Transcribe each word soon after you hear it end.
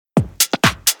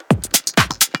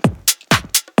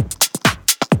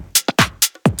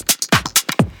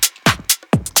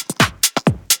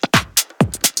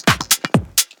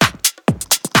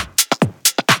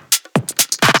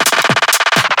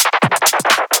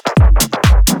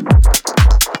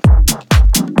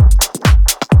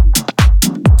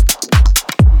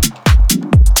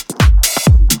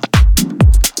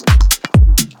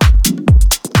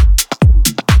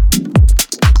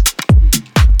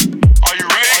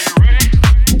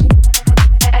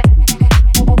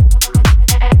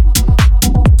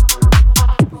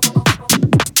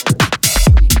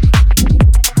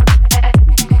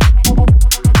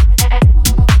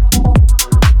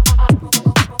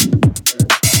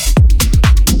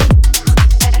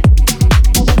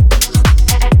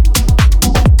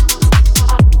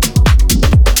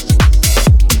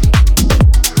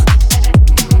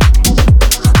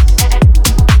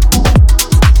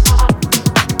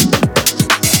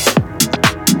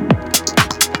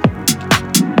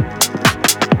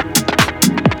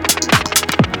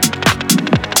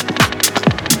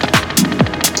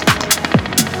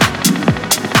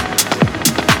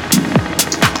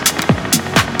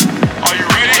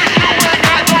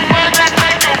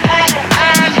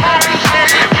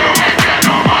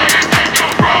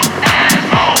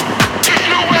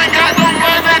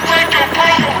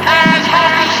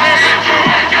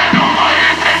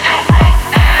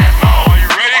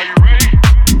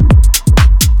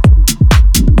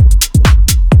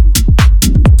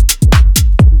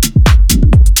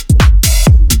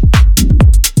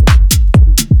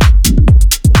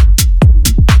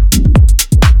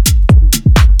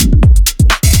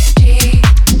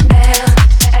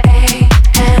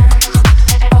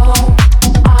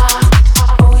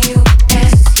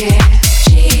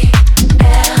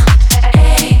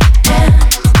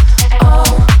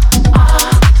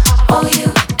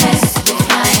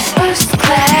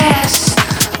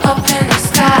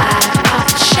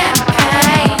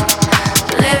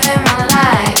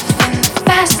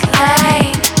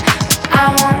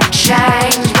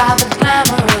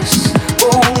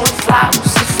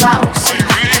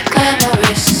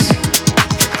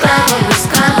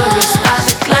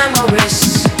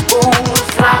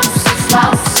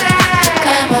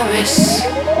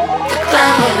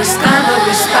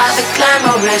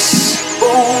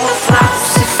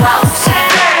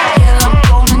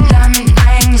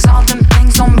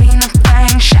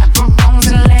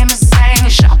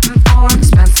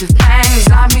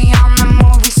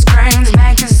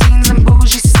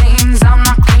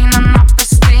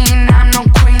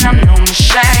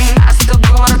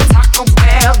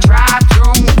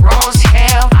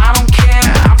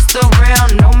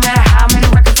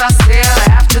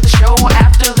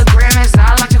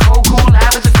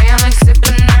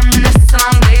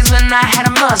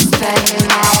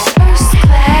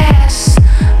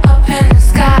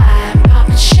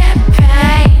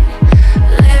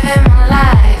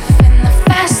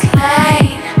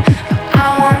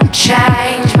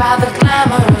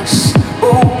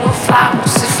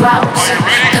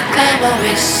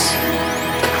glamorous,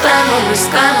 the glamorous,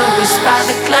 glamorous by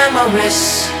the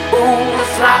glamorous. Ooh, the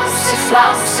flousy,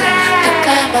 flousy, the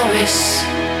glamorous,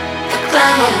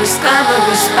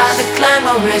 glamorous by the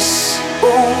glamorous. Ooh,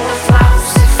 the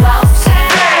flousy, flousy.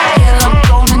 Yellow,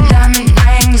 golden, diamond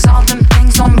rings, all them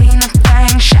things don't mean a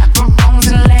thing. Chaperones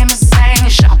and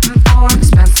limousines, shopping for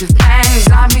expensive things.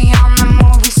 I be on the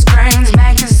movie screens,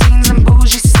 magazines and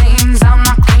bougie scenes. I'm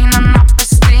not clean, I'm not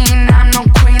pristine, I'm no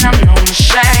queen, I'm no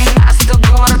machine. I still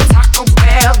go to Taco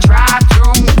Bell, drive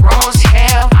through Rose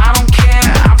Hill. I don't care,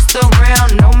 I'm still real,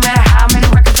 no matter how many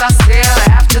records I sell.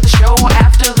 After the show,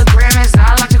 after the Grammys,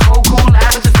 I like to go cool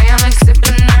out with the family,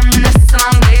 sipping reminiscing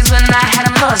on days when I had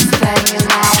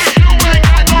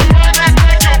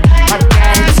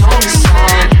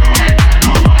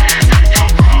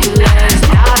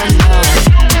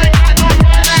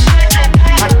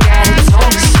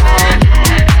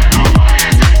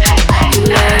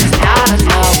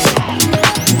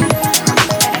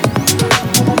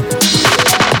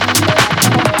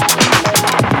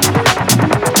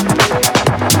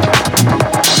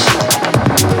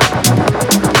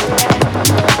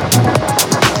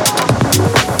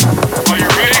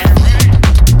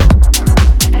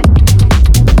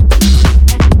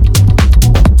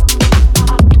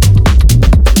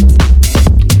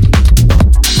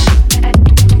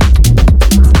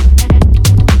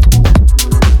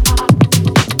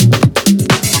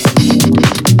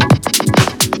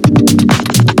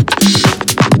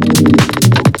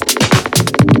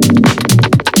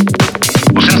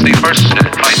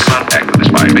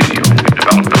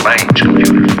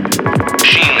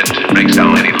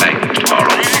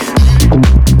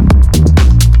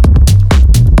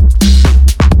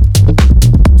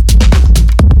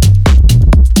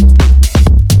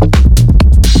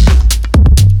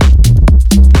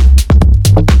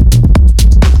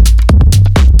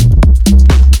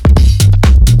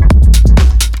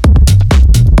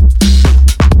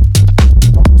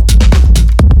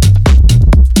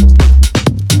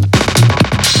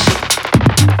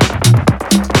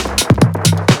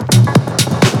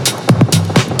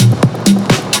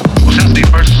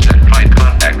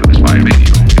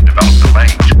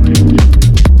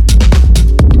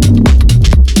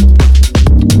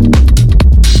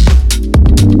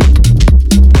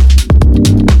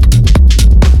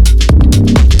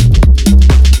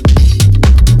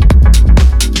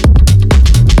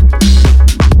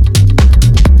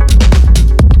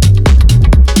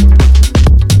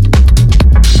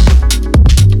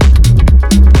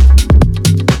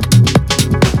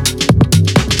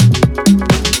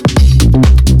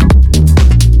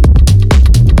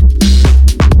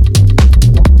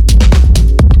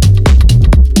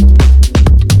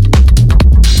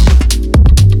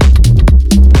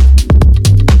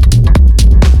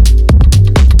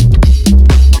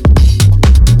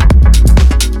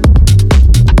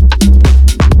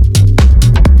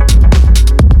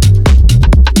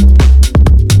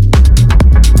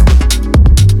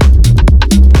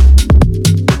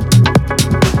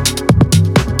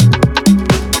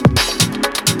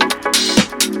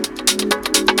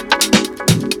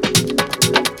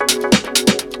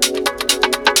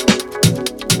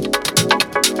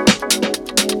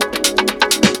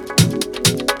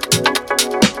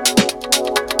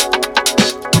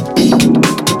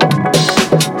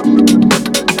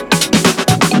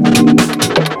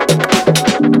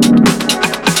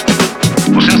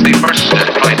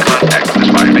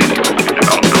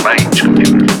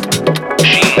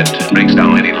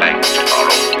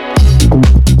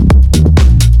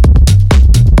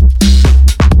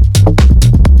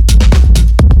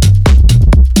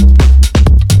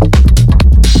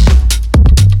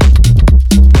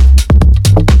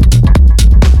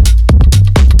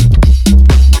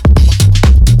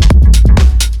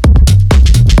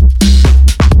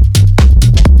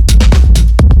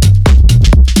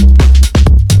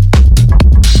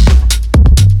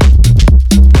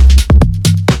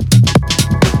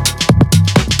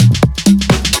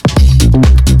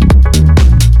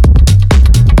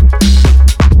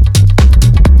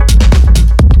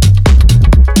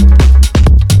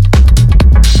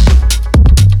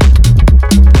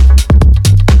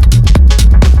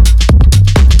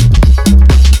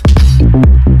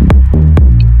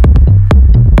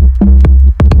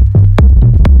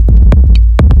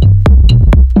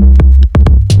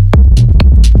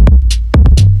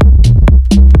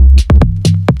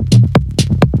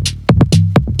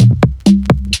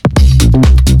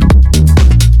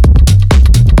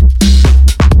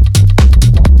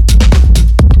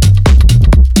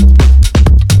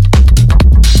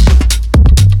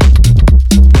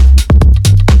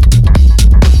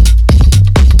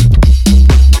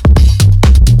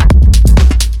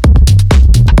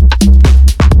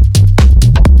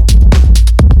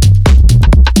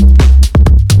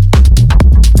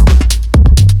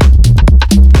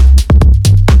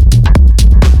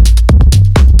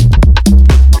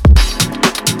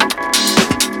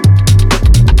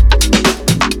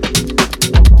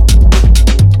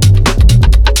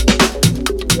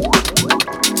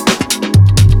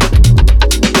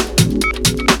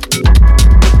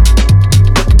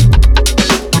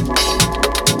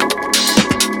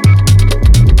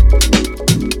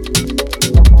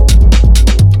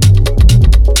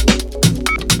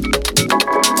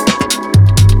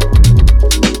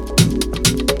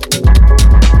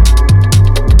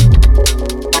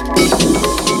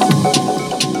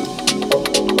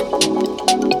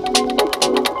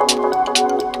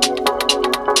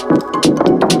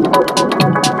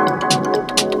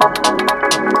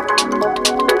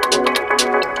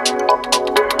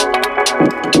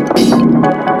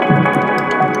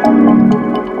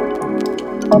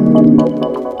Since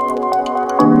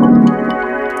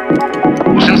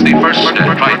they first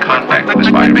tried contact with this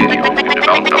vibration, we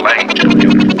developed a language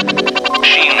computer.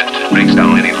 Machine that breaks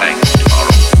down any language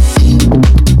tomorrow.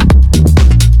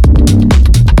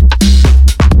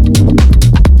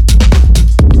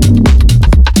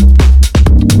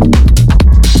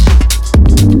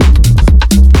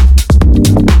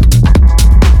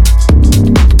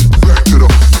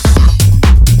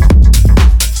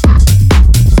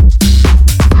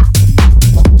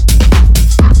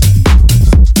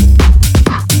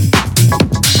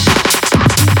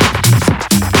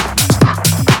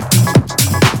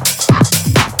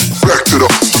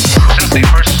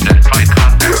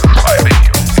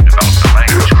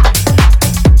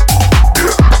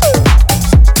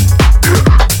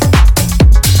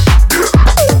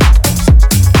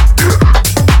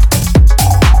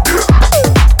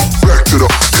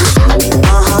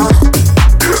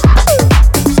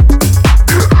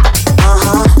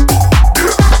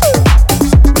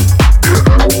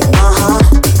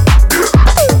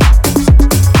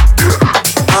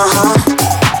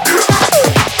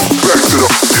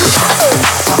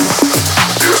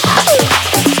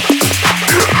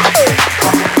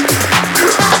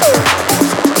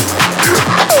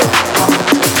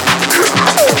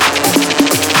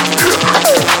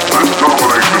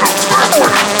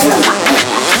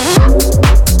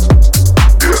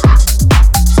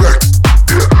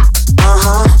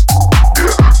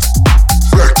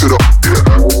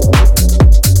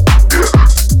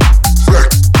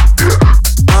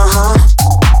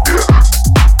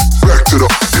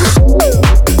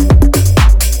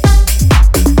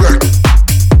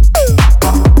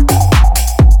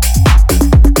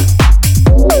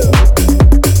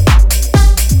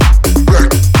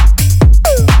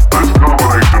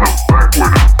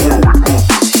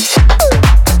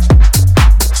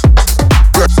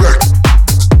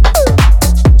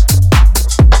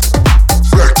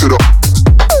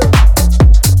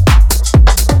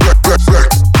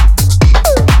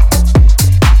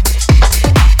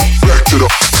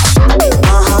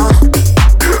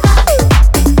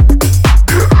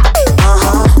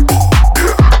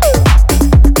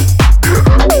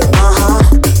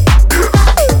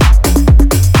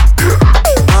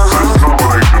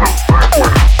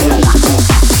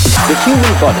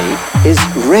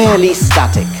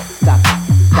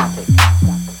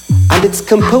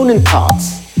 Component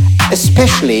parts,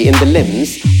 especially in the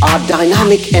limbs, are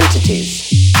dynamic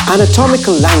entities.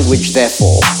 Anatomical language,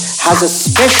 therefore, has a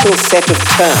special set of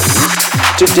terms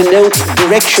to denote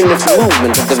direction of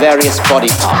movement of the various body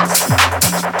parts.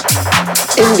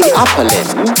 In the upper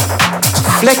limb,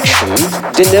 flexion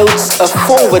denotes a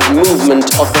forward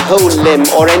movement of the whole limb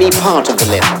or any part of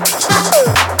the limb.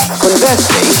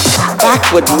 Conversely,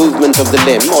 backward movement of the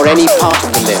limb or any part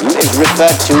of the limb is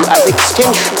referred to as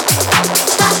extension.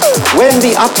 When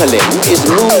the upper limb is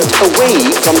moved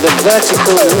away from the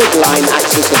vertical midline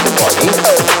axis of the body,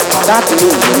 that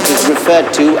movement is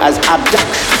referred to as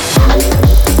abduction.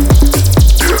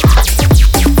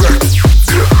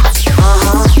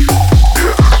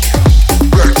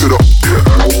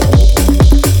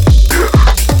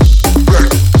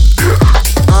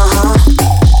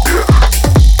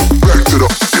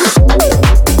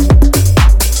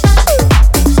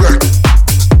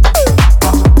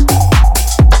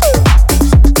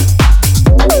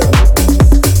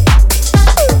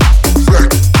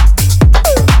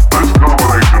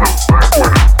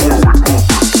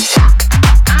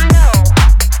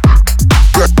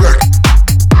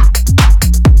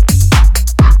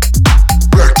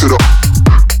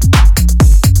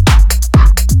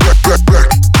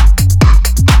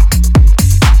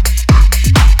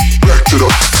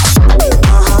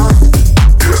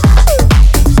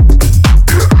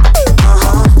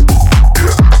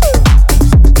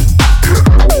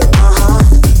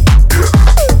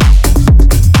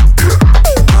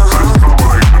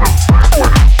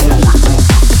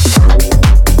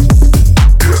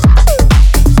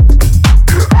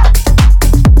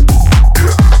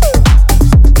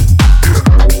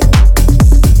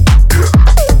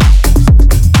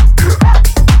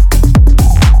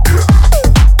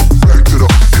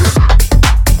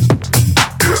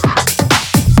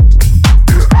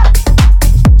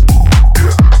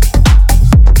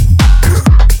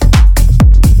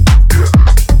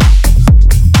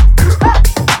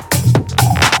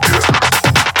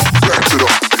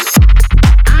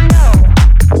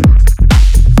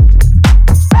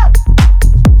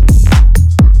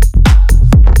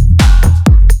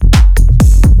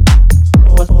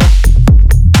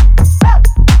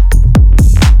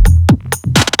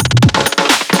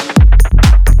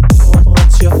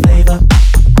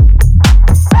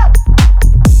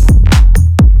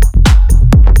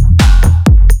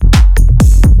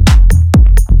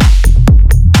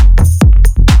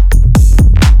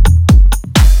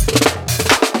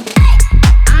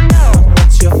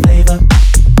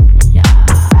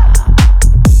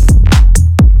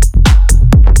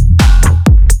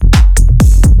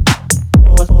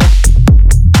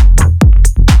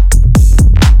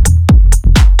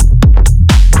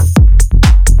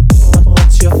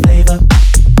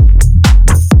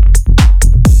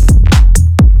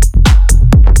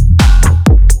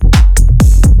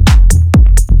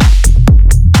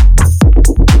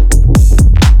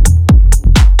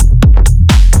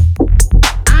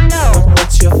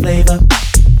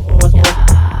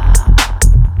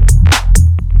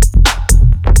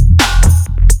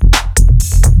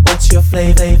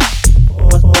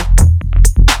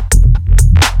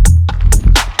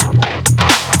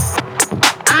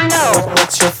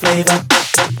 What's your flavor?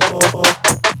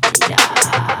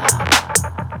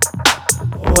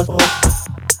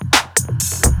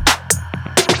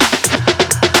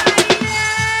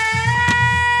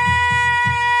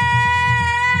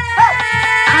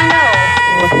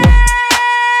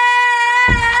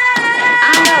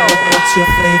 What's your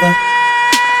flavor?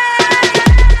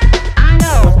 I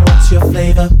know. What's your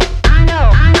flavor? I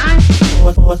know.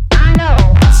 I know.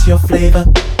 What's your flavor?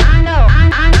 I know. I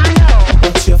know.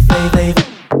 What's your flavor?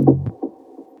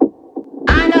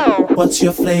 I know. What's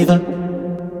your flavor?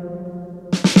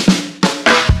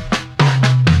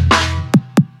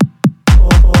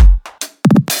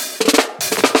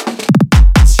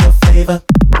 What's your flavor?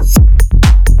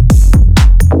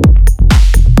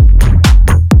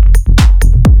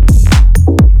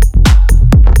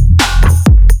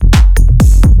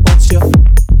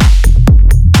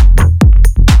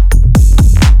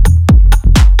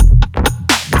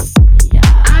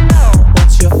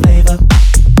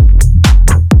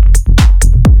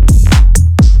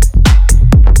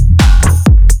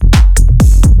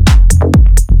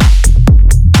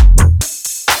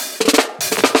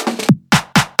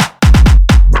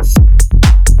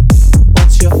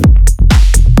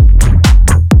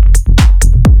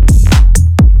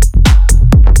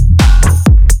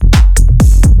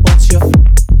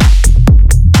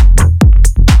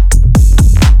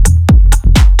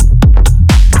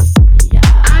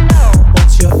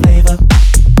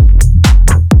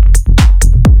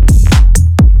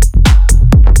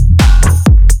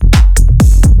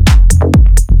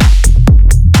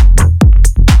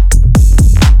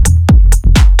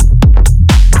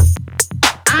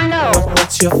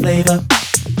 What's your flavor?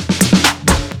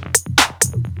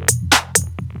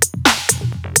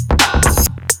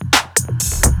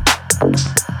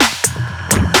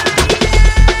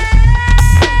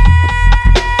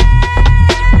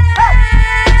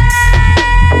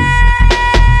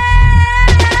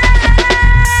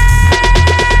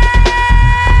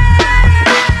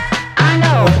 I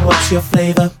know. What's your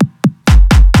flavor?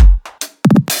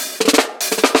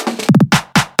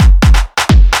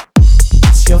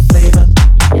 What's your flavor?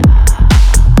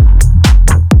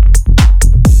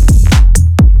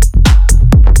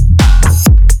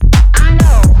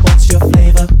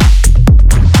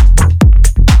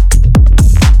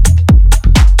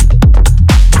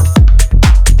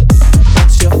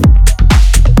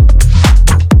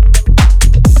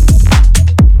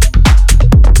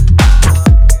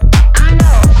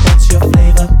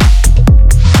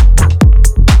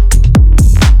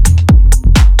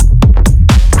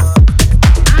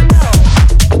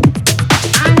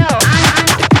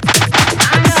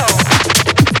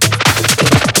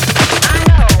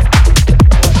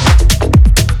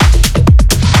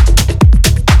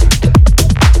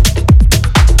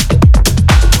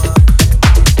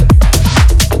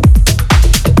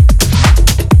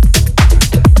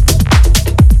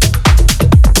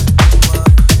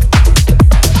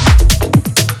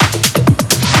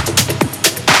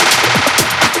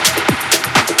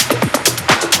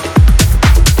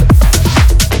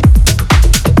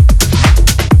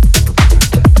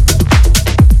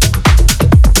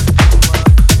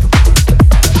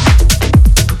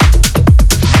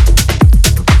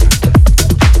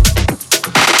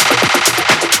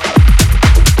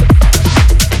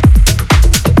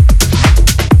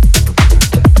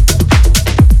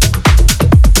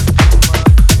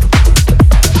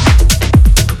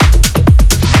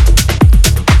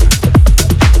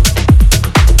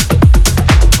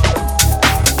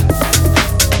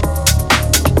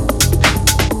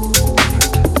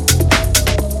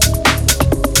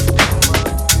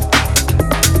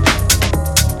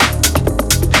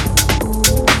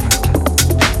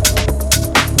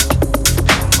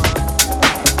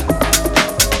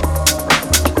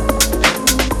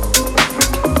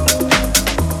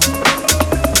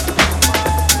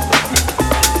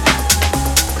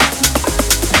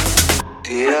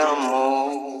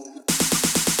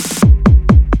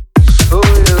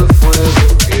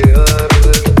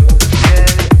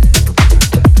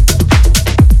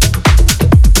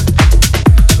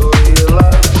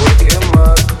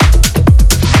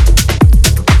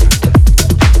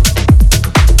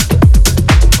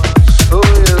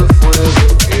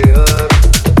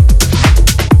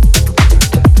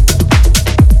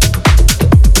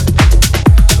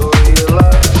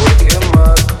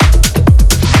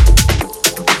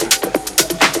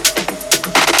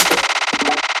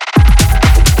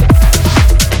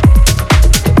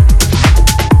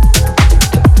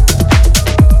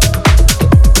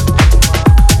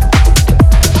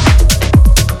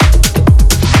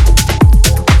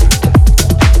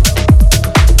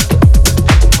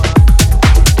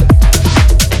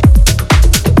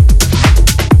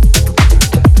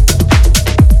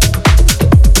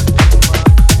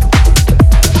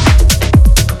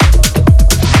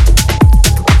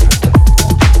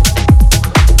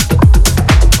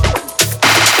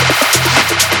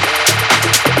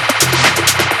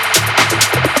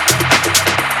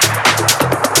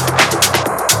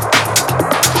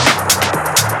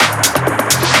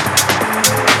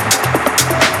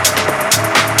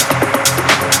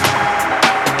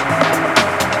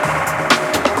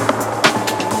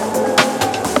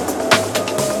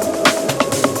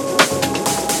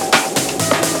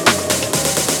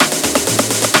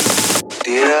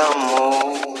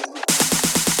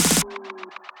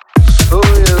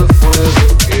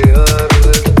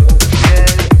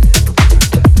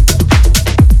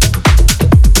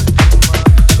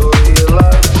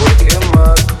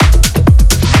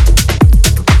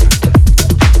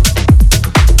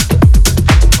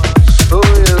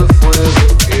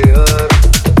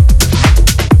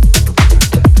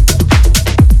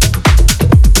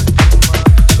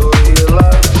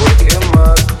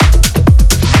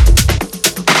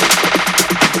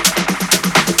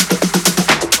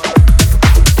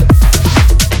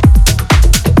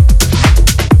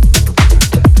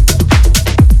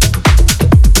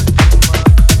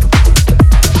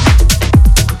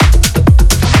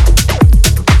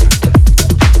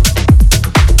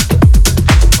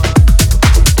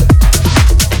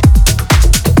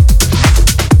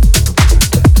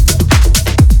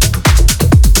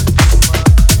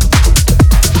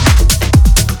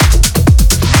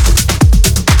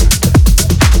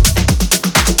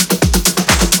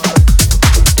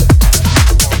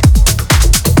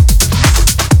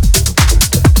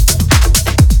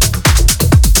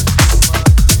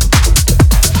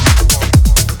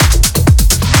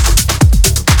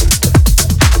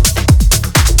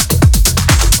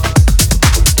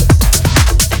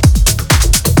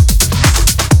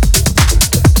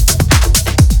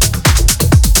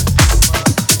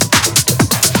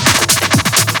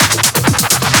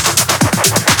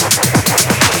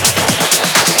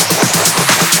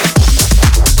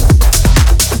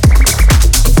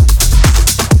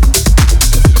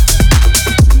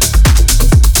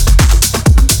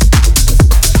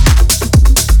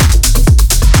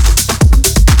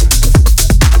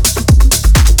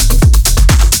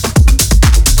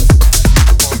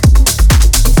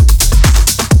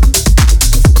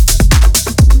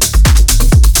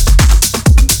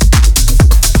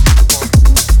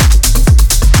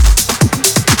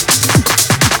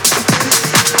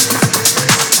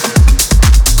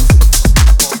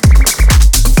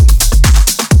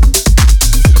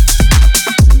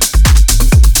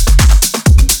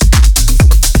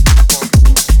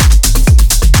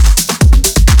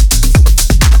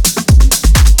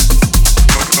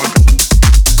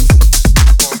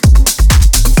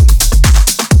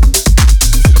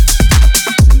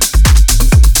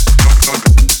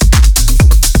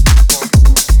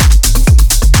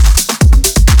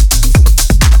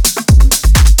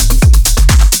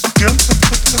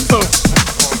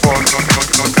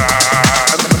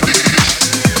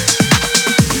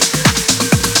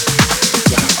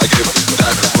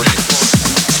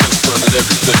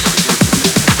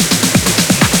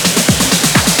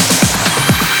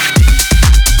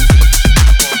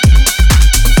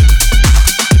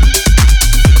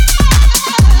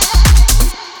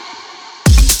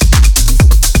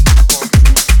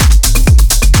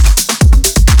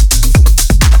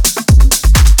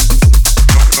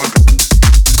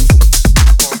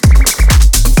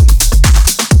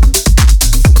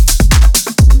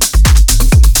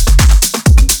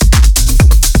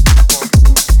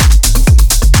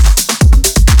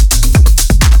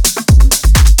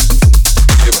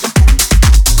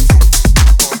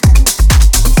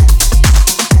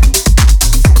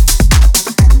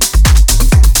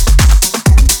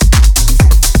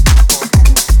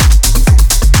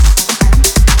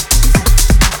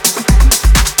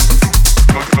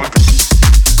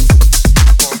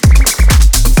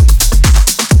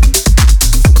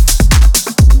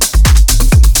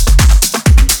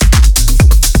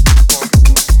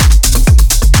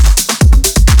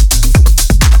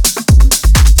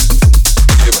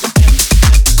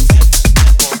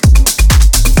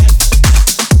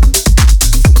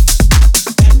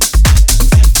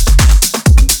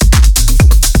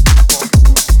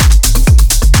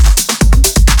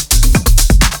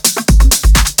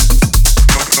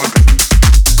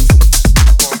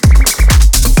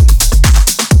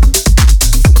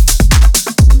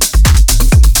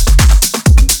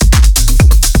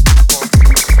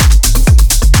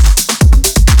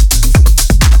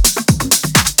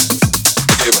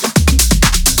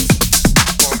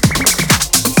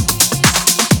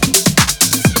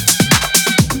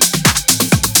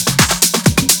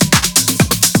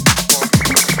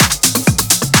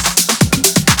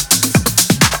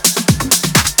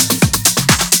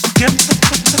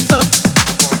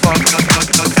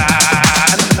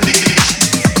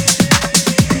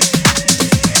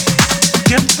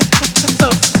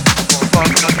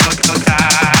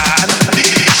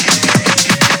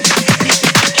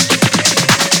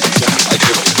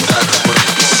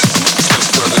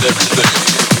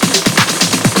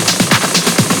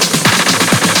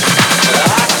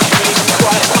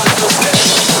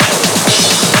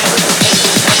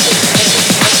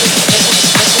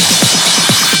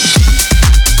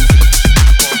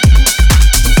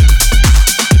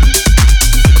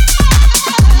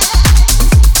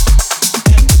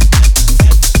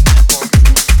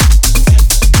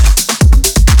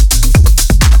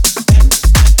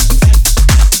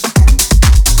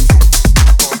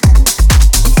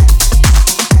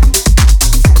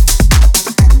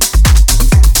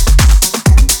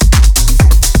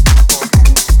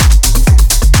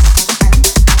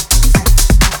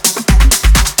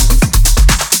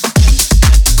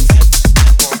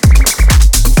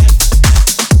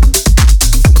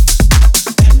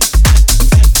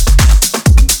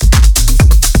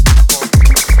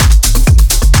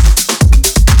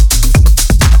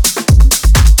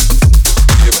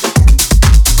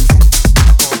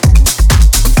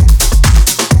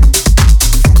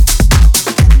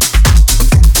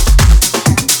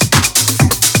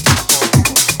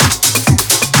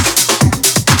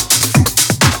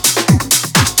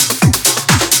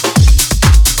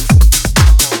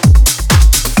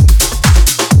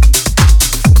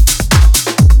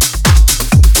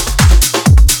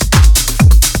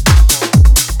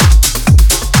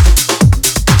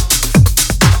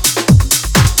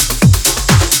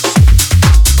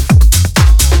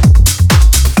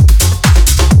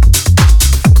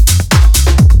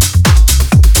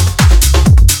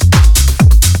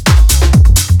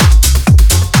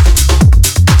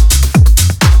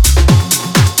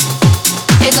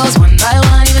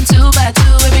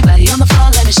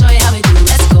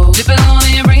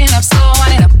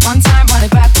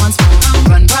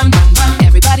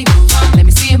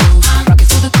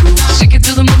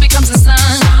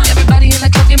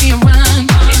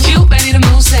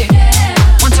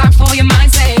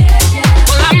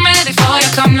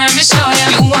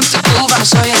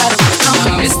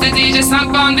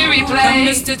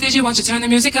 Won't you turn the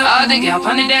music up? All the gal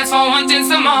on the dance floor wanting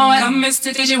some more. Come,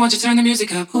 Mr. DJ, won't you turn the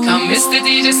music up? Come, Mr.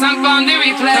 DJ, song on the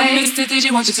replay. Come, Mr.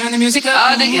 DJ, won't you turn the music up?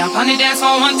 All the gal on the dance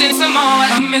floor wanting some more.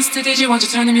 Come, Mr. DJ, won't you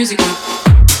turn the music up?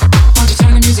 Won't you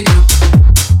turn the music up?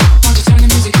 Won't you turn the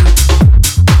music up?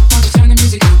 Won't you turn the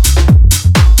music up?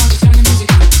 Won't you turn the music up? Won't you turn the music up? Won't you turn the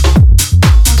music up?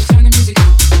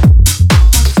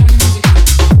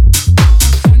 Won't you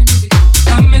turn the music up?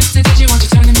 Come, Mr. DJ, won't you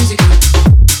turn the music up?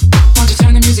 Won't you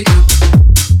turn the music up?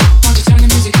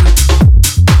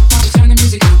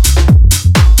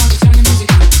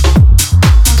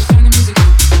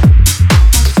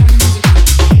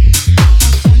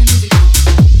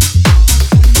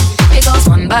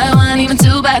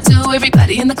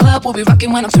 Everybody in the club will be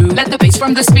rocking when I'm through. Let the bass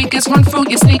from the speakers run through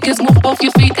your sneakers. Move both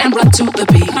your feet and run to the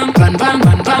beat. Run, run,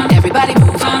 run, run. Everybody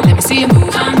move. Let me see you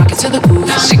move. Rock it to the groove.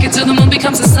 Shake it till the moon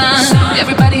becomes the sun.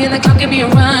 Everybody in the club, give me a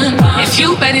run. If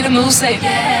you ready to move, say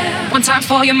yeah. One time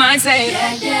for your mind, say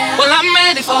yeah. Well, I'm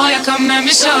ready for you. Come, let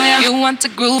me show you. You want to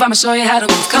groove? I'ma show you how to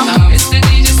move. Come on, Mr.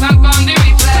 DJ, song on the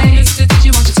replay. Mr.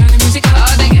 DJ, won't you turn the music up?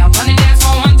 All the gal on the dance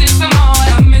floor wanting some more.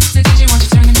 Come, Mr. DJ, won't you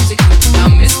turn the music up?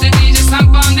 Come, Mr. DJ,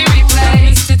 song on the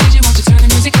replay. Mr. DJ, won't you turn the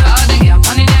music up? All the gal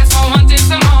on the dance floor wanting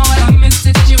some more. Come,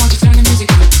 Mr. DJ, won't you turn the music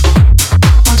up?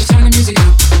 Won't you turn the music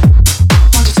up?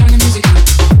 Won't you turn the music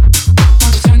up? Won't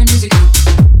you turn the music up?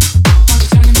 Won't you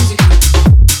turn the music up?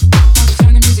 Won't you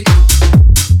turn the music up?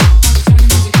 Won't you turn the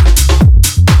music up?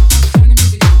 Turn the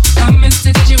music up. Come, Mr.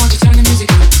 DJ, won't you turn the music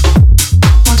up?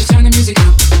 Won't you turn the music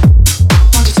up?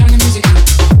 Won't you turn the music up?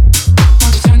 Won't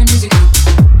you turn the music up?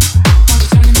 Won't you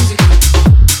turn the music up?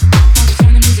 Won't you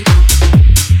turn the music up?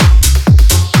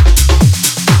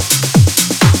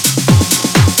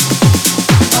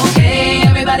 Okay,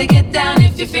 everybody get down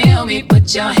if you feel me.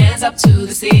 Put your hands up to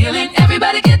the ceiling.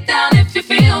 Everybody get down if you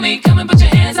feel me. Come and put your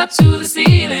hands up to the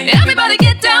ceiling. Everybody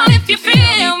get down if you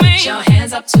feel me. Put your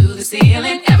hands up to the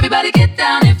ceiling. Everybody get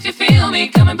down if you feel me.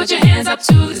 Come and put your hands up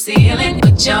to the ceiling.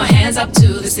 Put your hands up to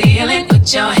the ceiling.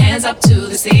 Put your hands up to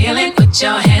the ceiling. Put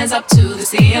your hands up to the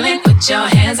ceiling. Put your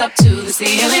hands up to the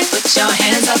ceiling. Put your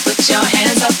hands up. Put your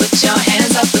hands up. Put your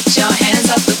hands up. Put your hands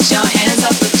up. Put your hands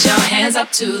up. Put your hands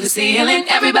up to the ceiling.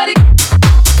 Everybody.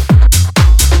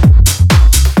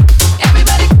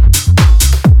 Everybody.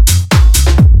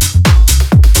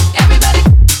 Everybody.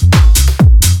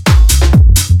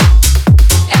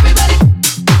 Everybody.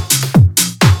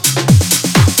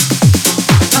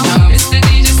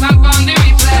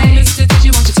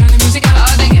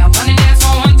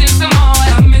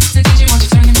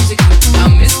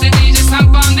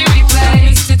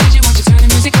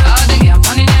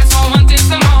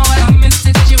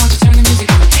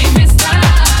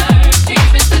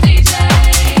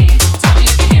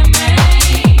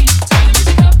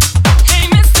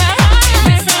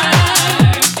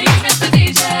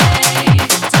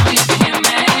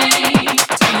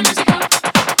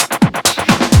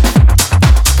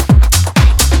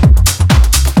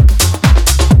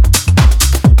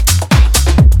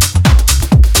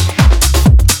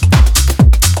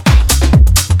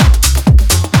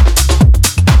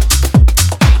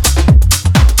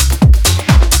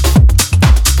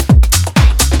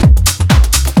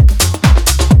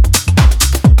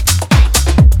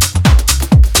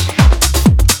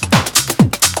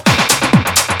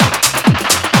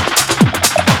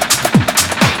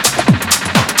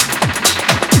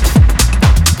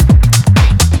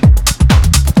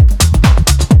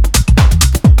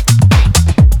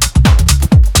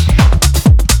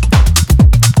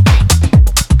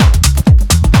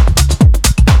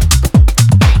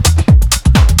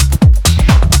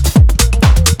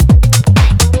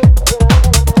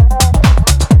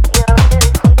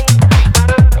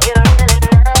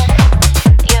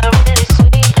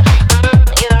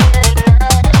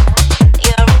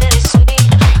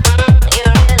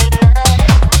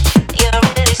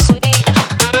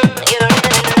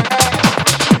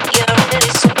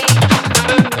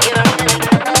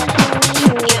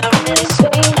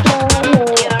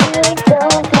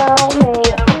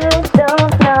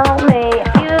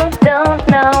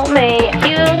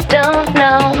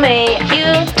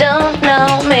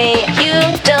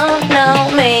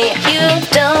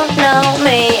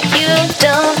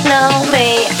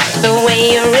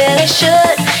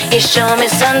 sure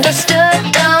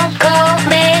misunderstood. Don't call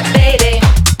me baby.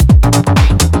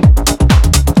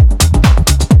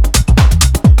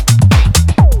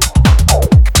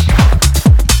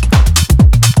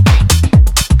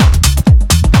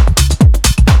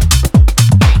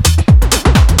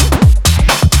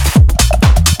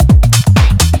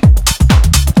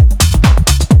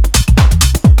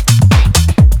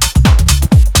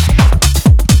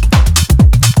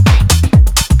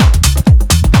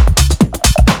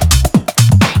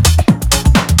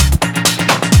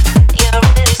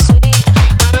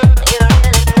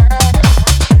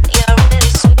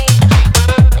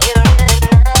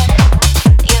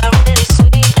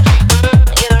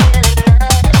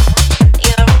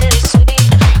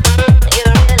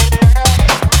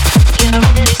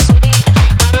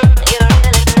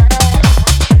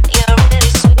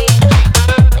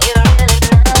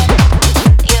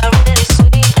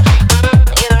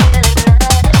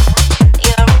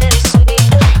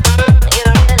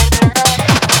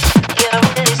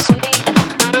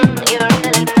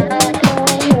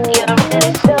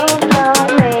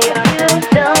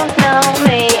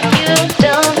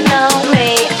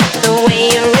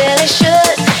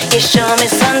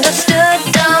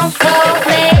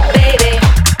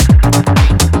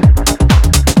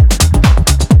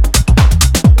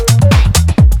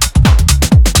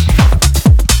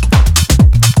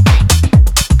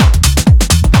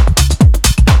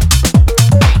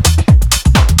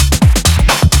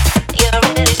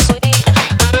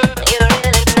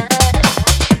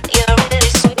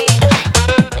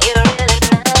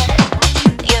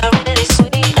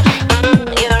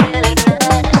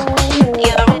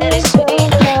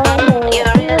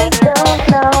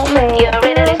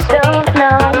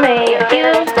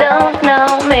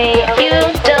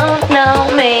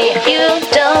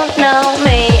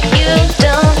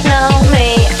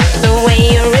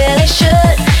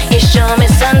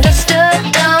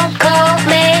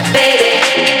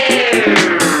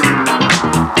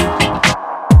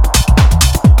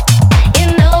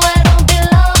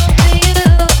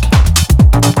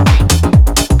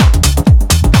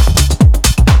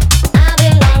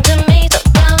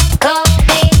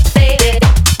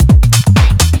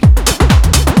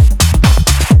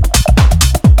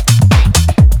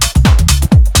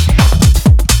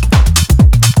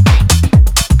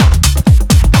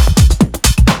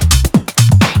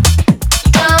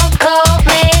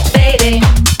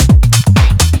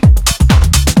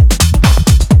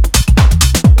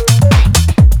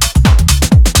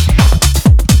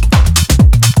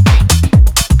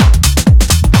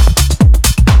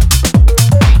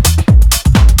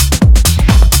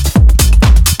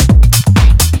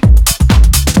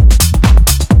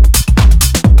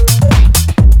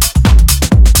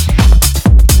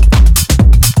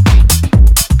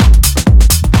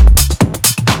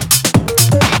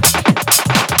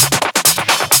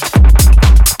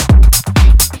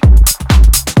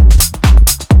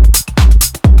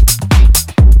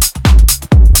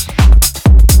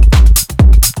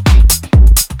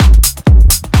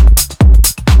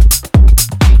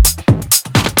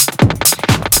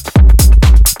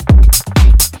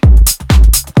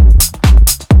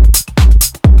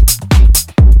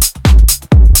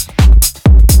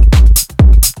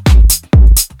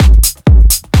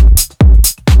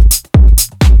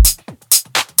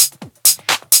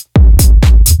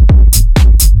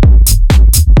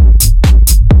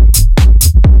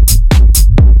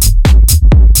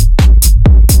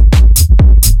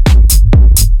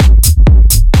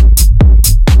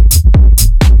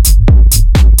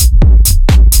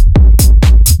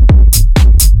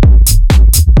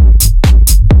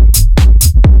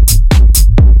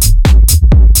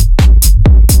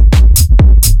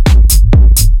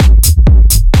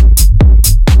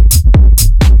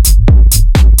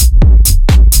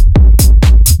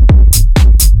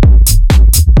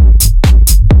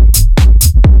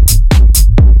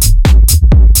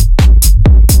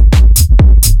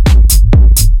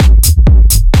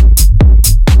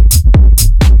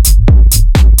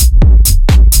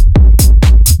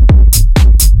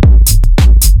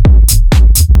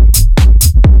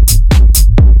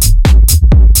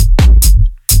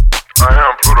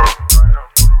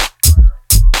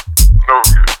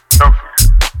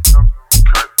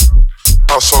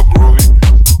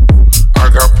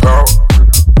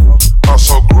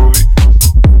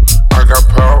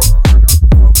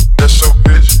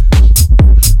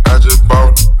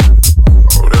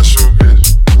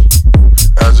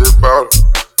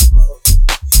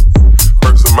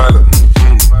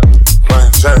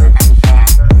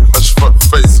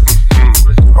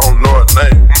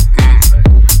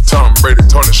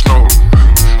 Tony Snow.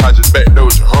 I just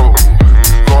backdoored your hoe.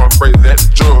 Going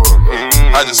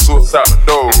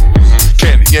overdose.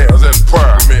 Candy yams and the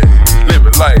pyramid.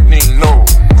 Living like Nino.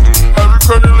 Every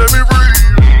country let me breathe.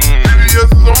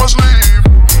 BBS is on my sleeve.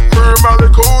 Burn Molly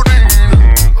codeine.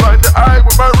 Like the eye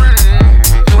with my ring.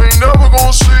 You ain't never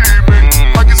gonna see me.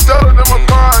 I get stellar than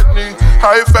McCartney.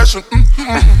 High fashion.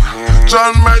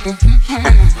 John Madden.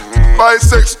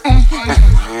 Bisex.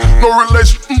 No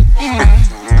relation.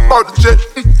 Bought the jet.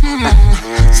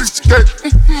 60K.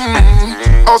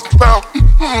 Austin Power.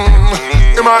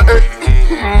 MIA.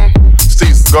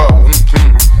 Steve Cigar.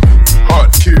 Hard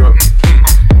to kill.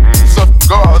 Suck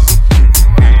cigars.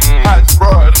 Hot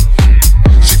broad.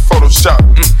 She Photoshop.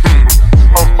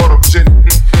 I'm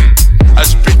photogenic. I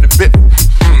spin the bit.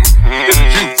 It's a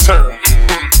U-turn.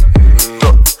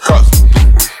 Duck cross.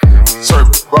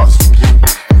 Service boss.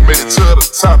 Made it to the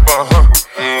top,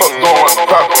 Fuck going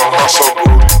pop, so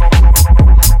groovy.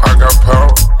 I got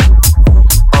power.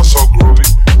 I'm so groovy.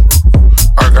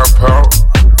 I got power.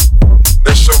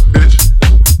 That's your bitch.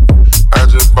 I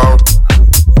just bought it.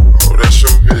 Oh, that's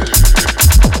your bitch.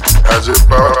 I just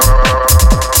bought it.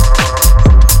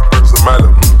 Works a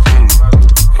matter.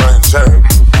 Plain Jane.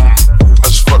 I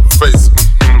just fuck the face.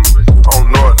 I don't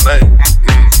know her name.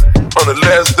 On the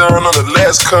last done, on the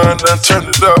last con, done turned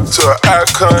it up to an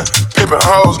icon. Pimpin'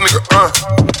 hoes, nigga,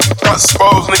 Got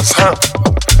exposed, niggas,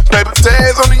 Paper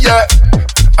tags on the yacht.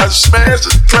 I just smashed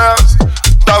the clouds.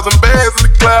 1,000 bags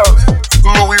in the clouds.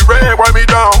 Louis Red, wipe me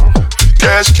down.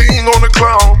 Cash King on the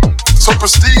clown. So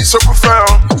prestige, so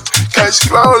profound. Cash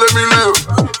cloud, let me live.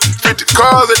 50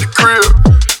 cars at the crib.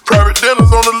 Private dinners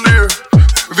on the leer.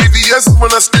 VVS is when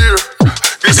I steer.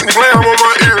 Get some glam on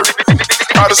my ear.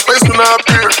 Out of space when I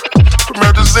appear.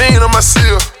 Promethazine on my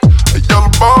seal. A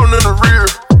yellow ball in the rear.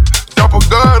 Double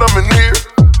God, I'm in here.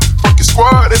 Fuck your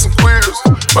squad, they some queers.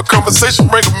 My conversation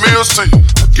bring a meal to you.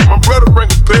 I get my brother,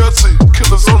 bring a bill to you.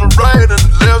 Killers on the right and the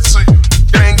left to you.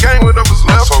 Gang, whatever's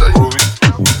left to you. I'm so groovy.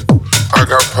 I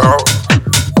got power.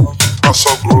 I'm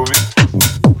so groovy.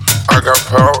 I got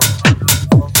power.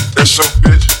 That's your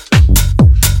bitch.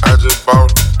 I just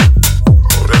bought it.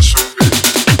 Oh, that's your bitch.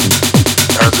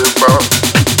 I just bought it.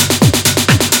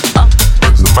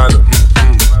 What's the matter?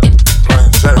 Plain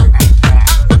Jane.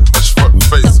 I just fuck the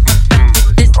face.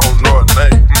 I don't know her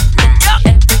name.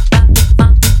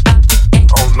 I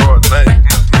don't know her name.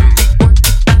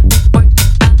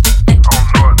 I don't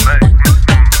know her name.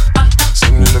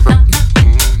 Sitting in the back.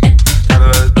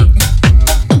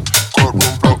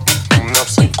 Courtroom broke. I'm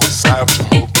saying quit side with your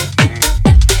hoe.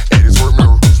 80s were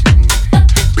miracles.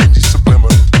 Benji subliminal.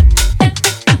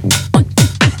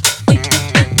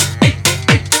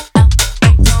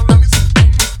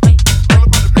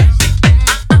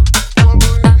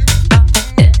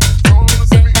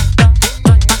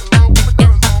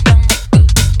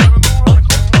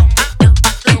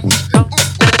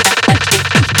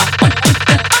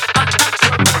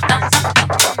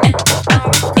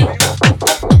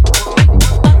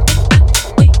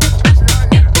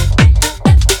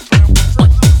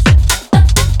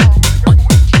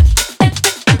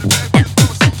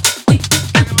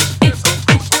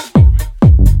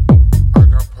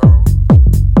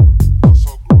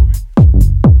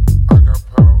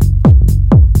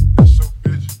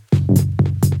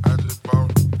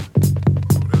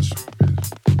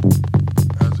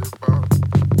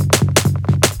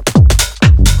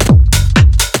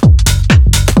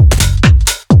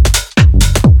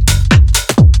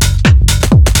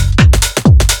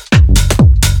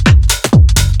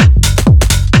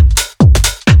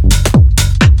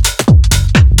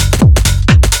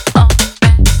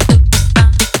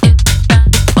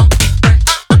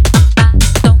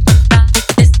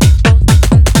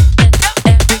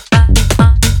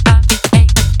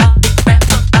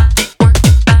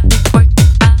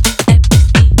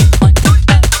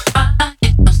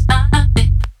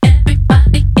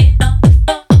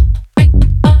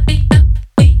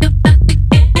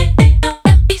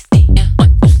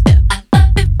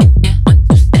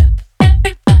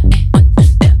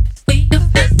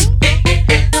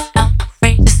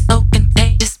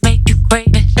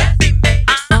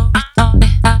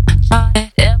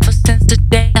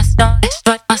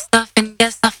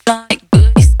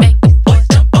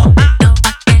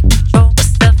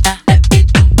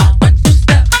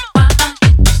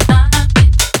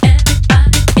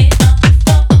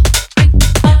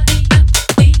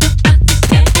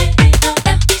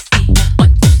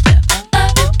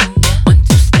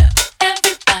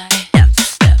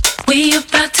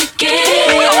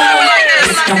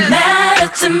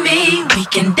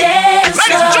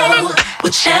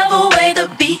 Whichever way the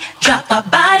beat drop, our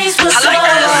bodies will slow.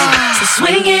 So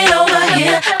swing it over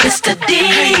here, Mr.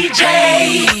 DJ,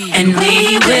 and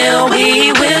we will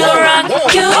rock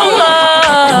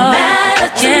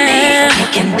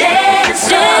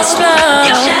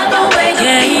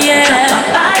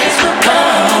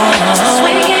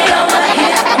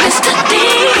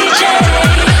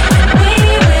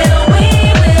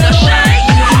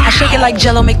like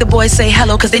Jello, make the boys say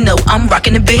hello, cause they know I'm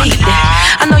rocking the beat.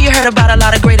 I know you heard about a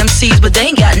lot of great MCs, but they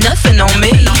ain't got nothing on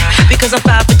me. Because I'm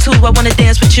 5'2", I wanna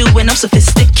dance with you, and I'm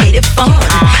sophisticated fun.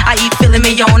 I eat filet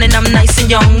mignon, and I'm nice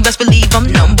and young. Best believe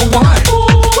I'm number one.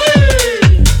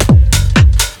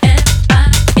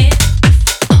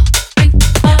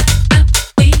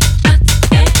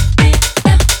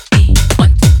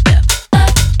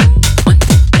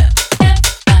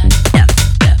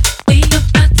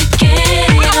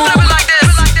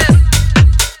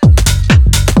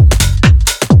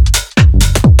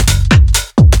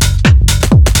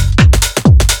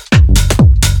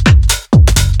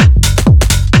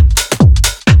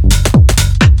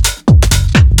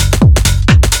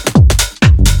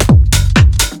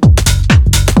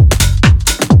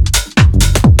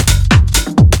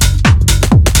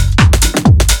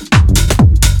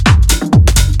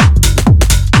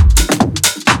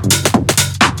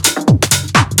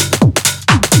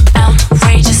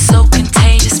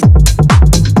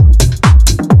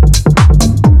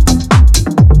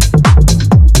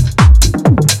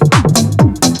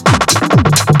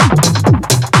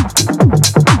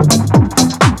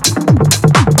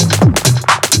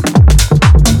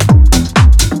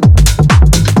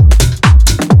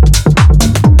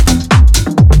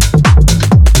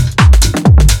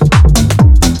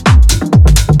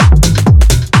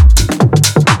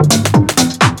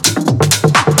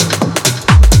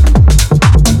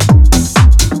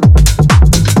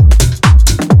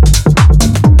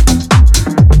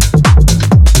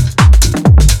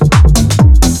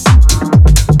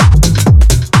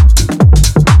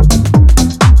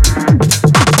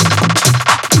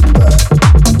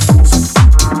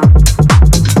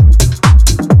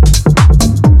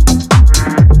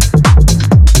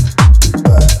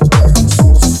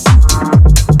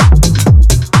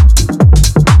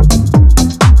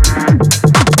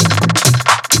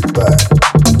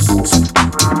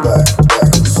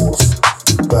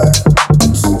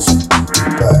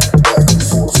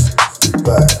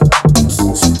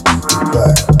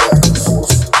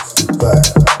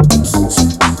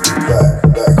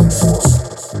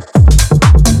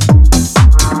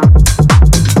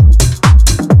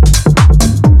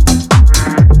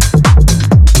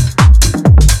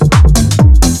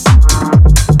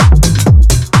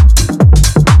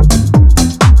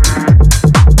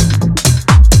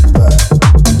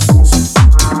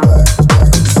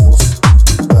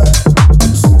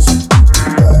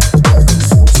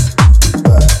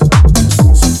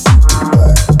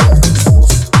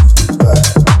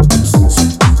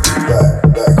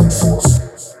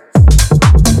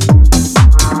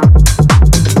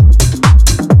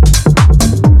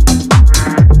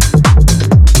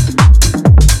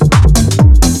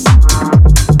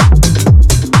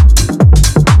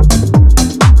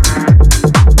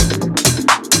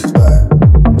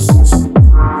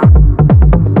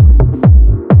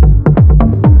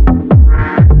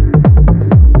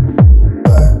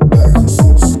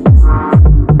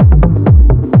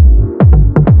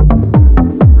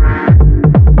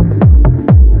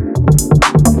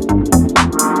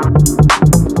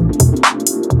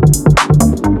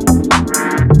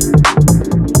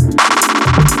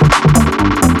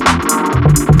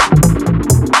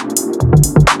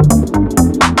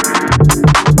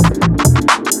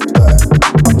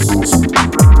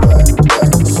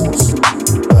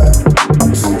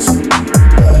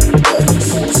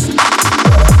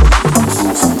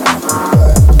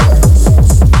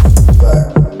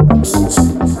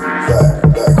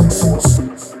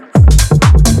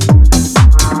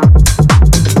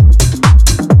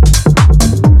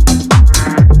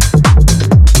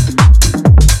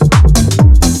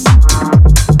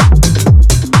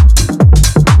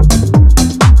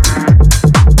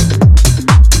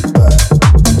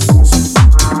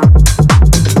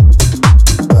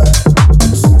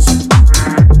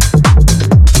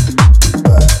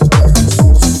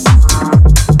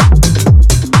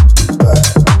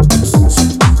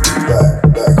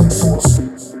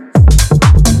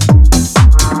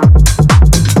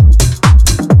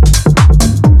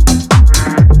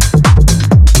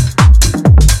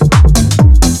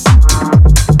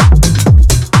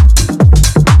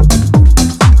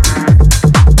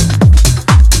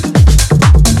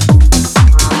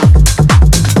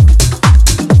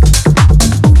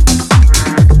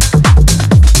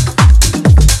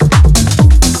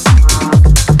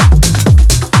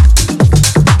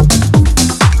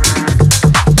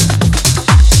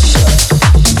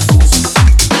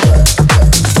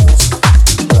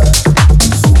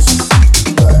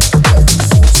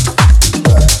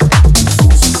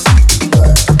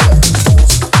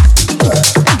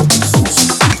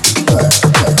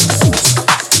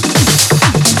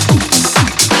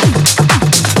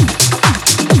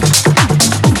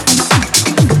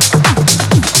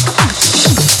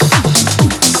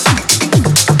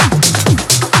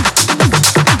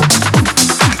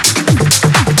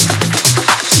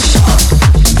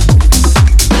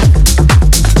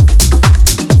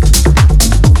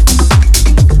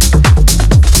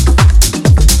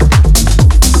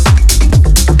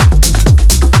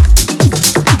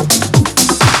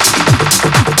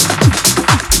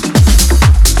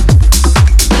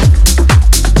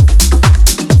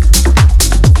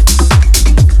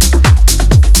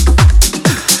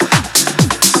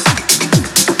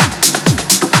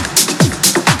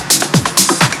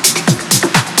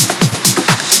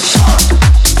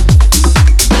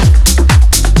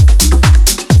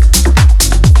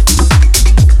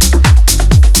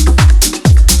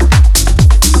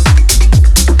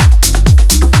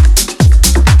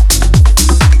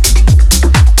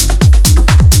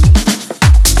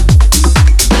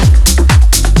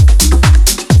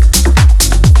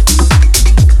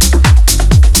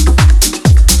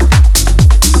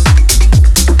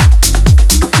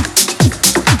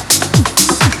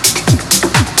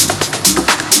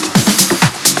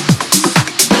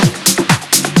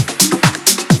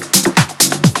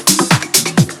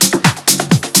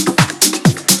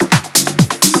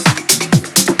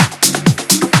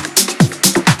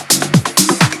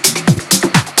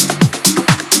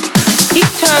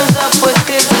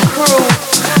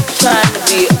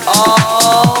 be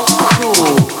all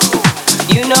cool.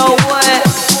 You know what?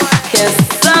 Can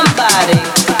somebody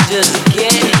just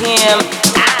get him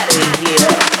out of here?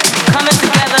 Coming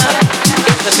together,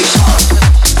 it's a big show.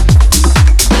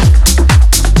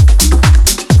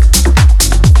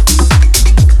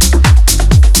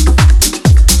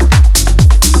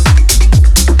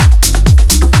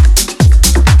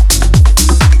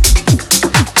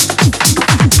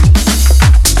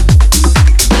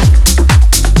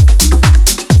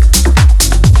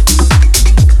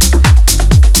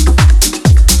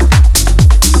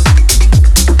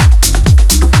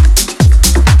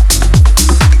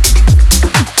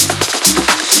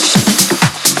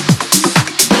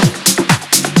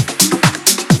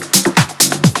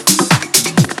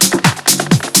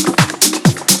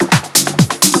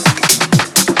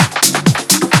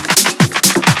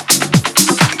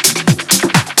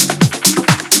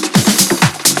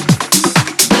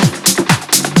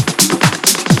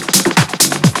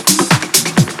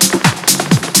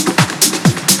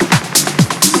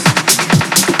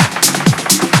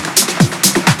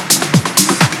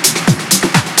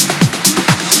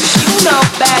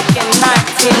 Back in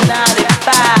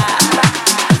 1995,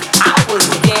 I was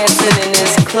dancing in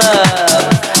this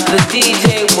club. The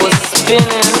DJ was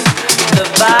spinning, the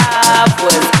vibe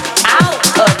was out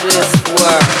of this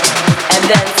world. And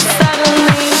then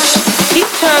suddenly, he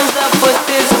turns up with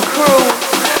his crew,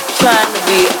 trying to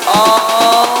be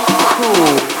all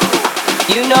cool.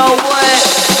 You know what?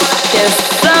 Can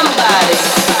somebody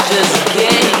just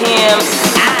get him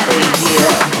out of here?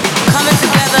 Coming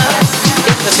together,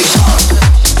 it's a big show.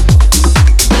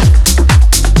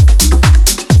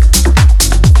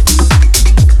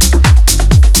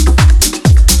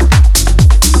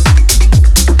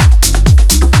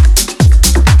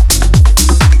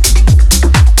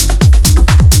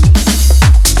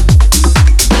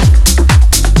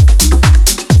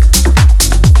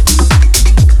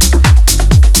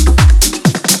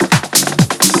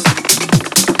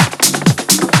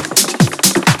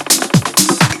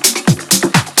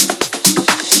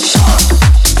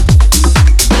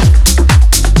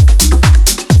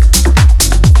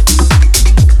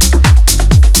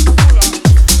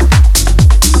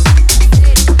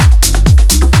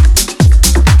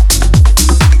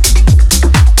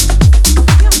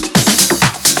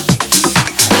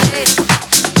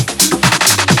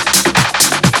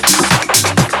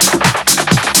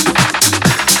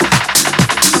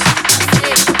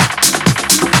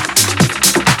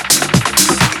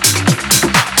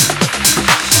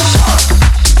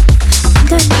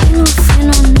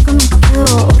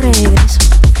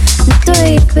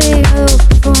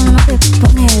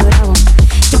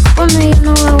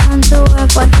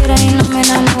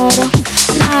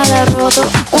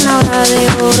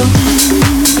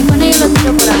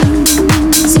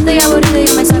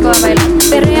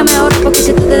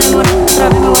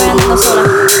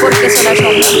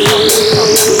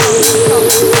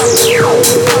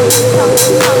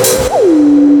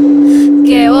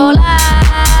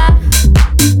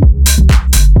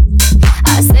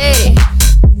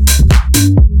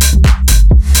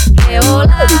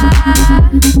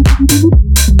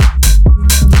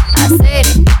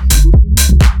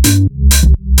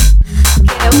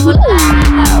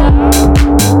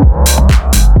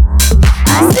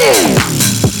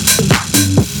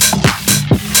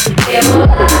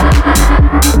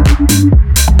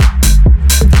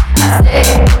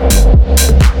 Hey.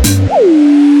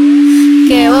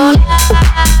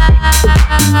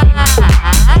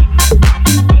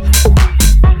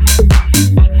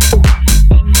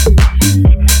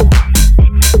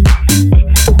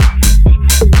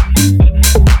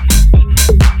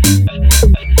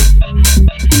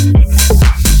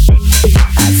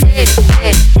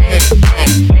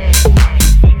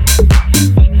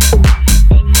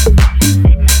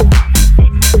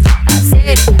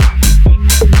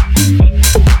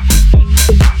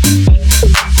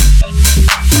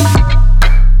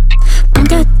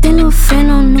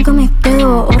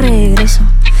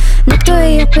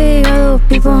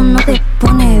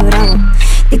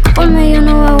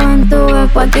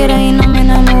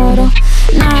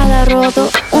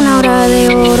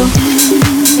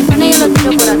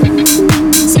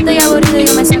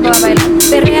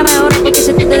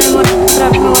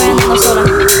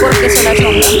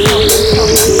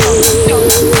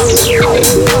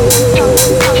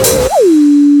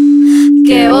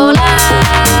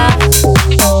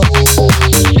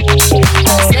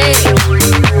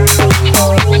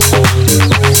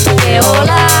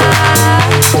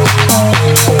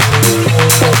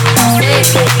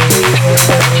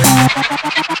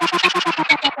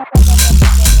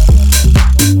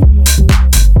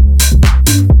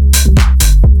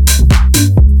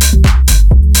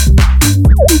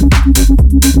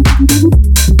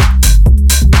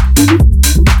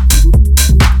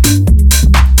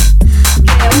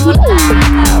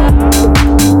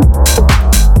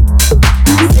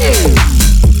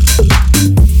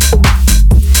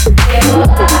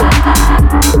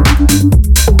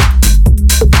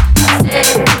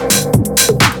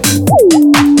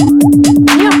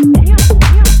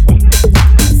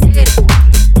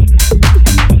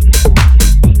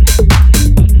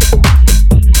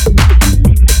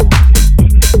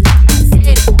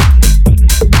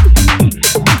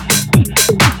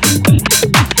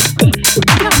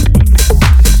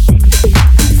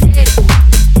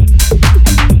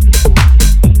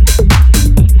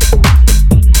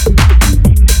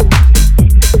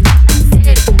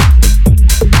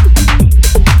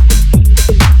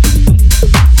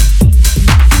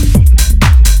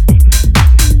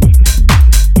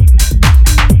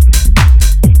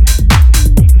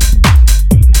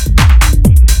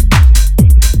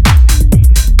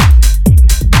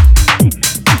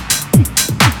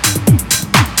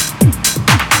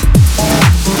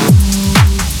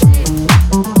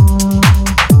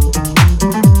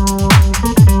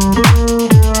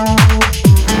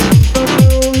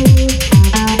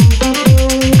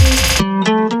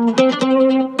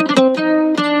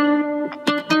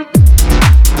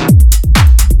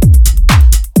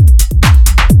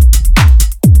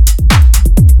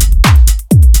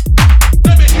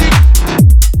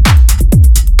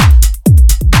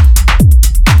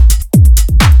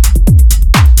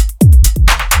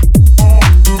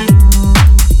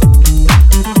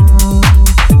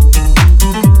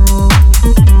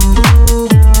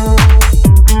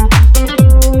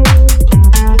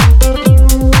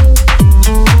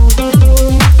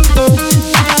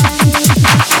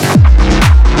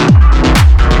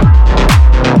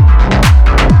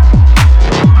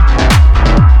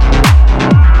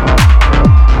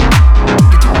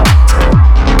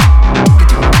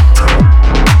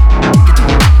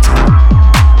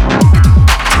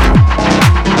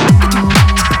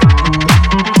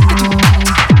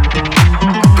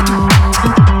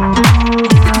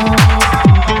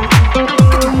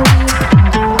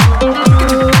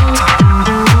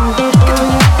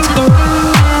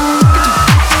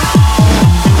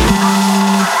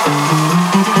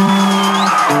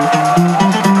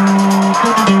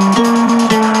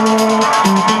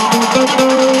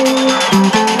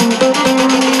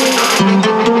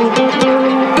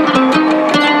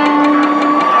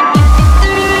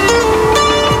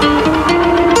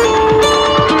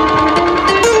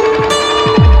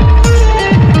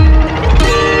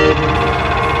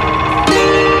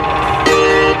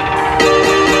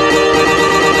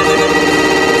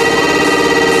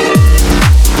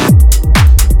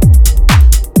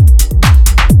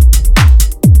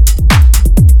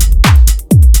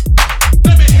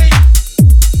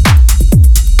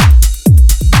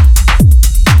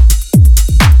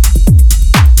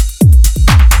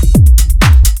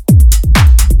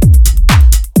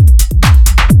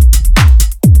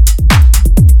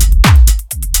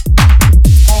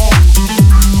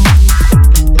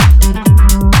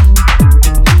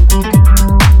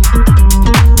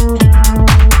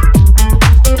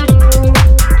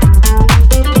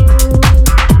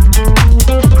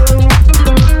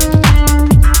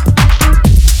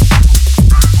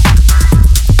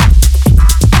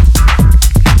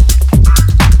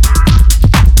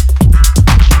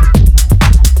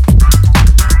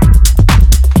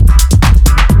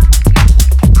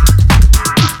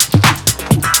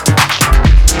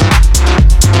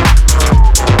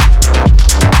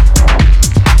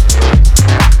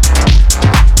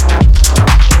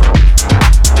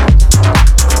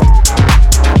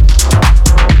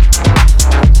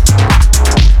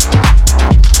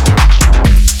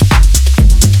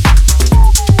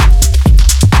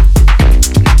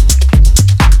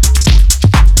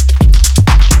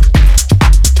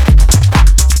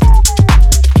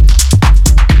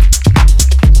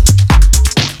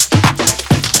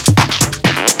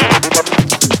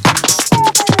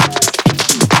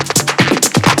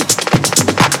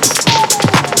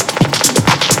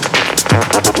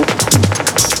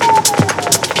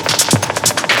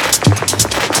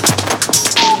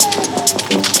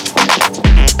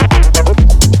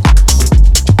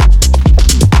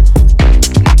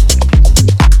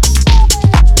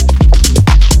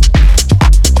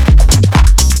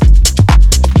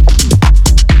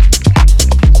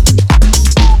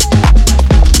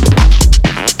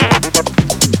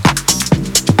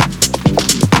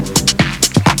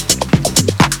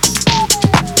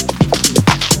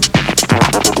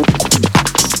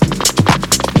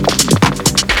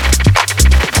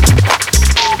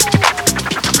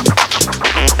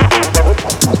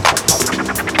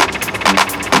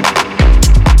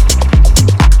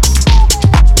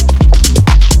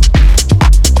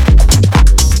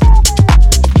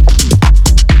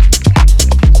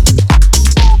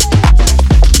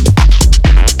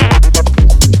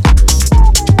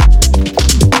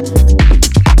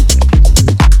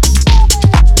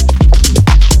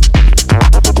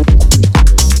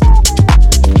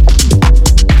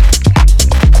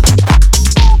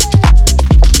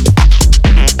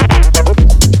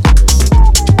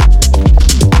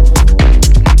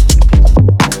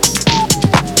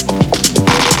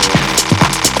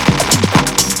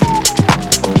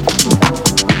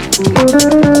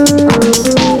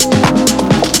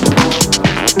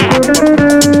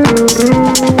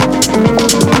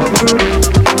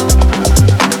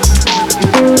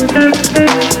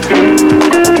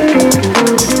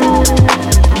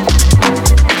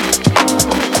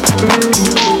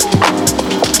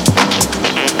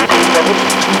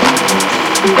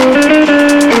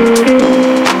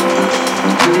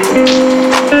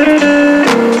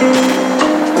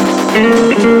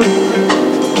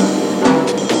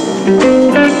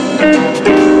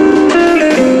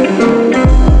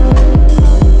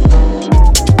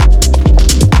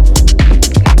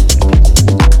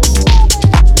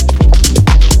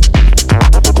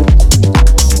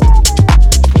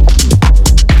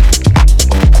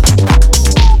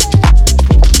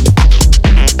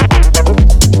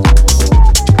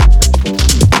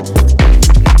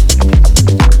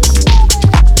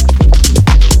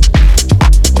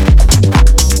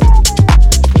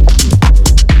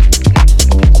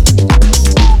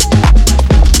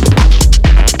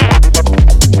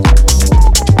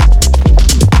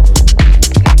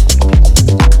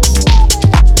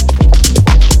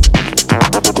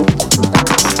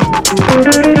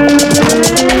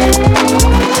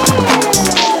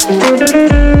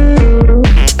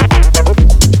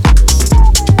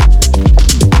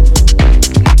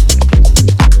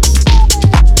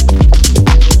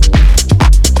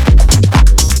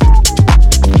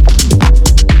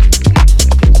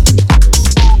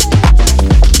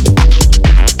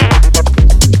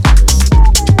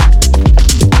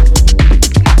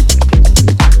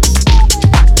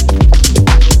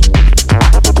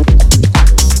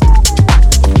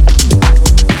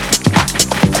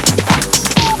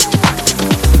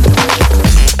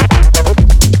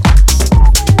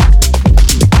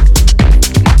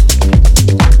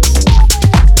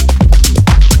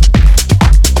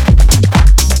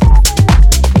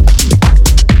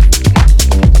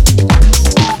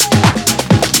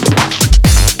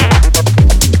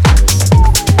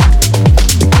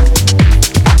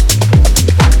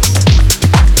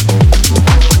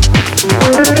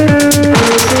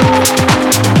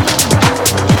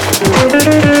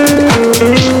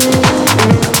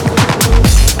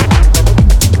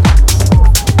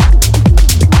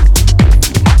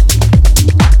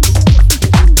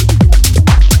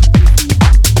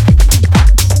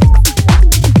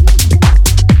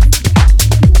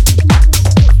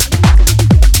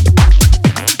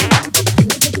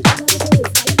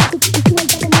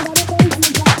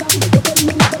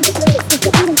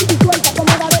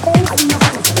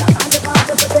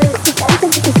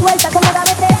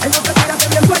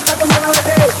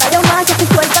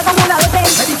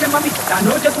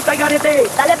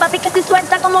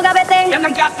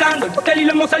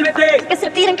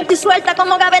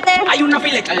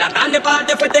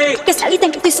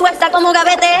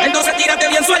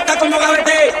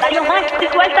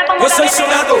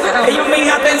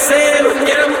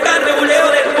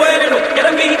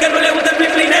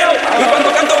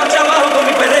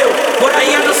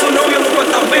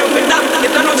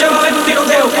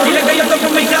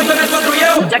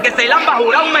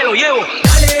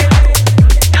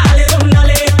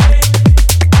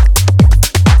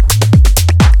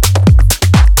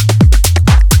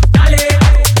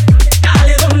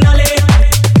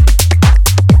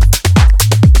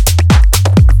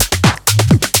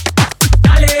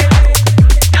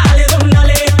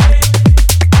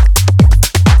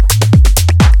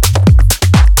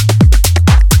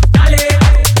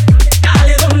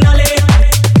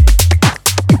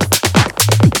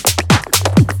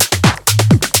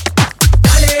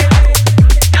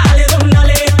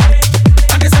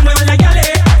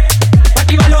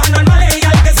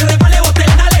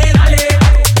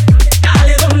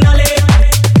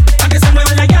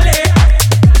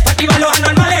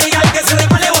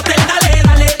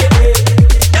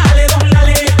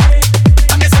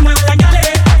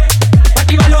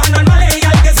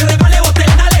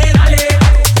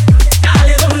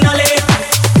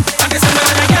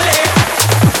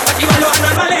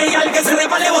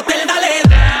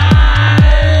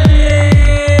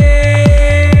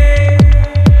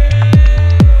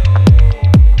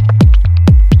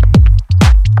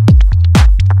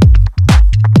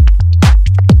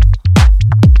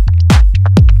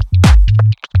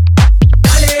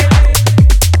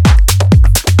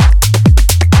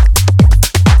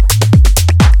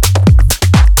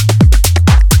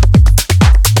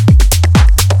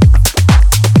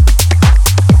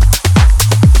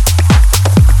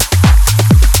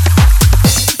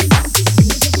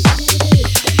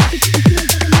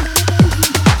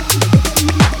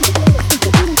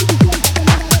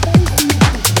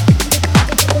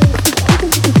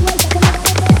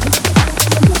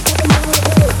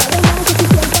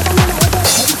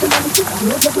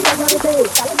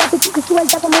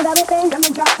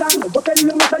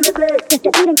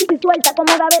 suelta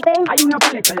como gavete. Hay una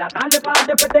flecha en la tarde para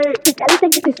despedir. Y te dicen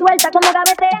que estoy suelta como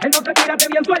gavete. Entonces tírate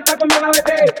bien suelta como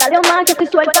gavete. Dale Omar que estoy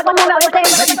suelta como gavete.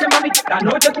 Me dice mami que esta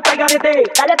noche tú estás garete.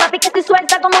 Dale papi que estoy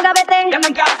suelta como gavete. Que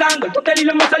andan cazando el hotel y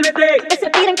los mozalbete. Que se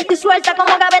tiren que estoy suelta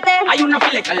como gavete. Hay una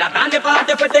flecha en la tarde para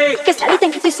despedir. Que se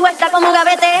dicen que estoy suelta como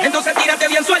gavete. Entonces tírate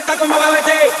bien suelta como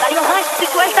gavete. Dale Omar que estoy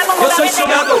suelta como Yo gavete. soy su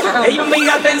gato, ellos me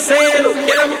gaten en celo.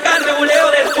 Quieren buscar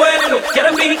reguleo del suelo.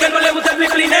 Quieren fingir que no les gusta mi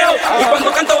plineo. Y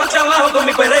cuando canto va abajo con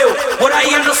mi perreo. Por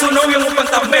ahí anda su novio en un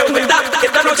fantasmeo. ¿Verdad? Que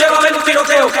esta noche va a haber un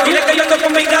tiroteo. Dile que yo ando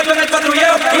con mi gato en el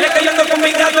patrulleo. Dile que yo ando con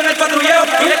mi gato en el patrulleo.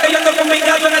 Dile que yo ando con mi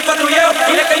gato en el patrulleo.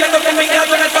 Dile que yo ando con mi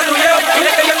gato en el patrulleo. Dile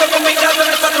que yo ando con mi gato en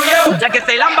el patrulleo. Ya que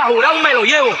se lamba jurado me lo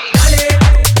llevo. Dale,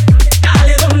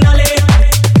 dale, don, dale.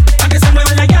 Pa' que se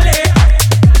muevan las yales.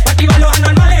 Pa' activar los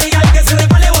anormales. Y al que se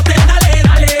resbale bote, dale,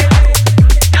 dale.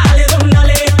 Dale, don,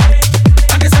 dale.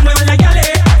 Pa' que se muevan las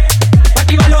yales. Pa'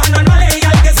 activar los anormales. Y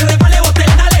al que se resbale bote,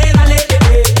 dale, dale.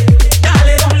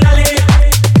 Dale, don, dale.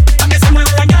 Pa' que se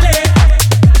muevan las yales.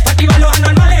 Pa' activar los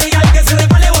anormales. Y al que se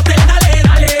resbale bote, dale,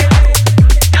 dale.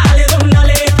 Dale, don,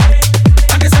 dale.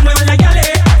 Pa' que se muevan las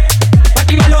yales. Pa'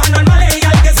 activar los anormales. Y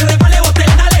al que se resbale bote,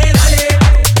 dale, dale.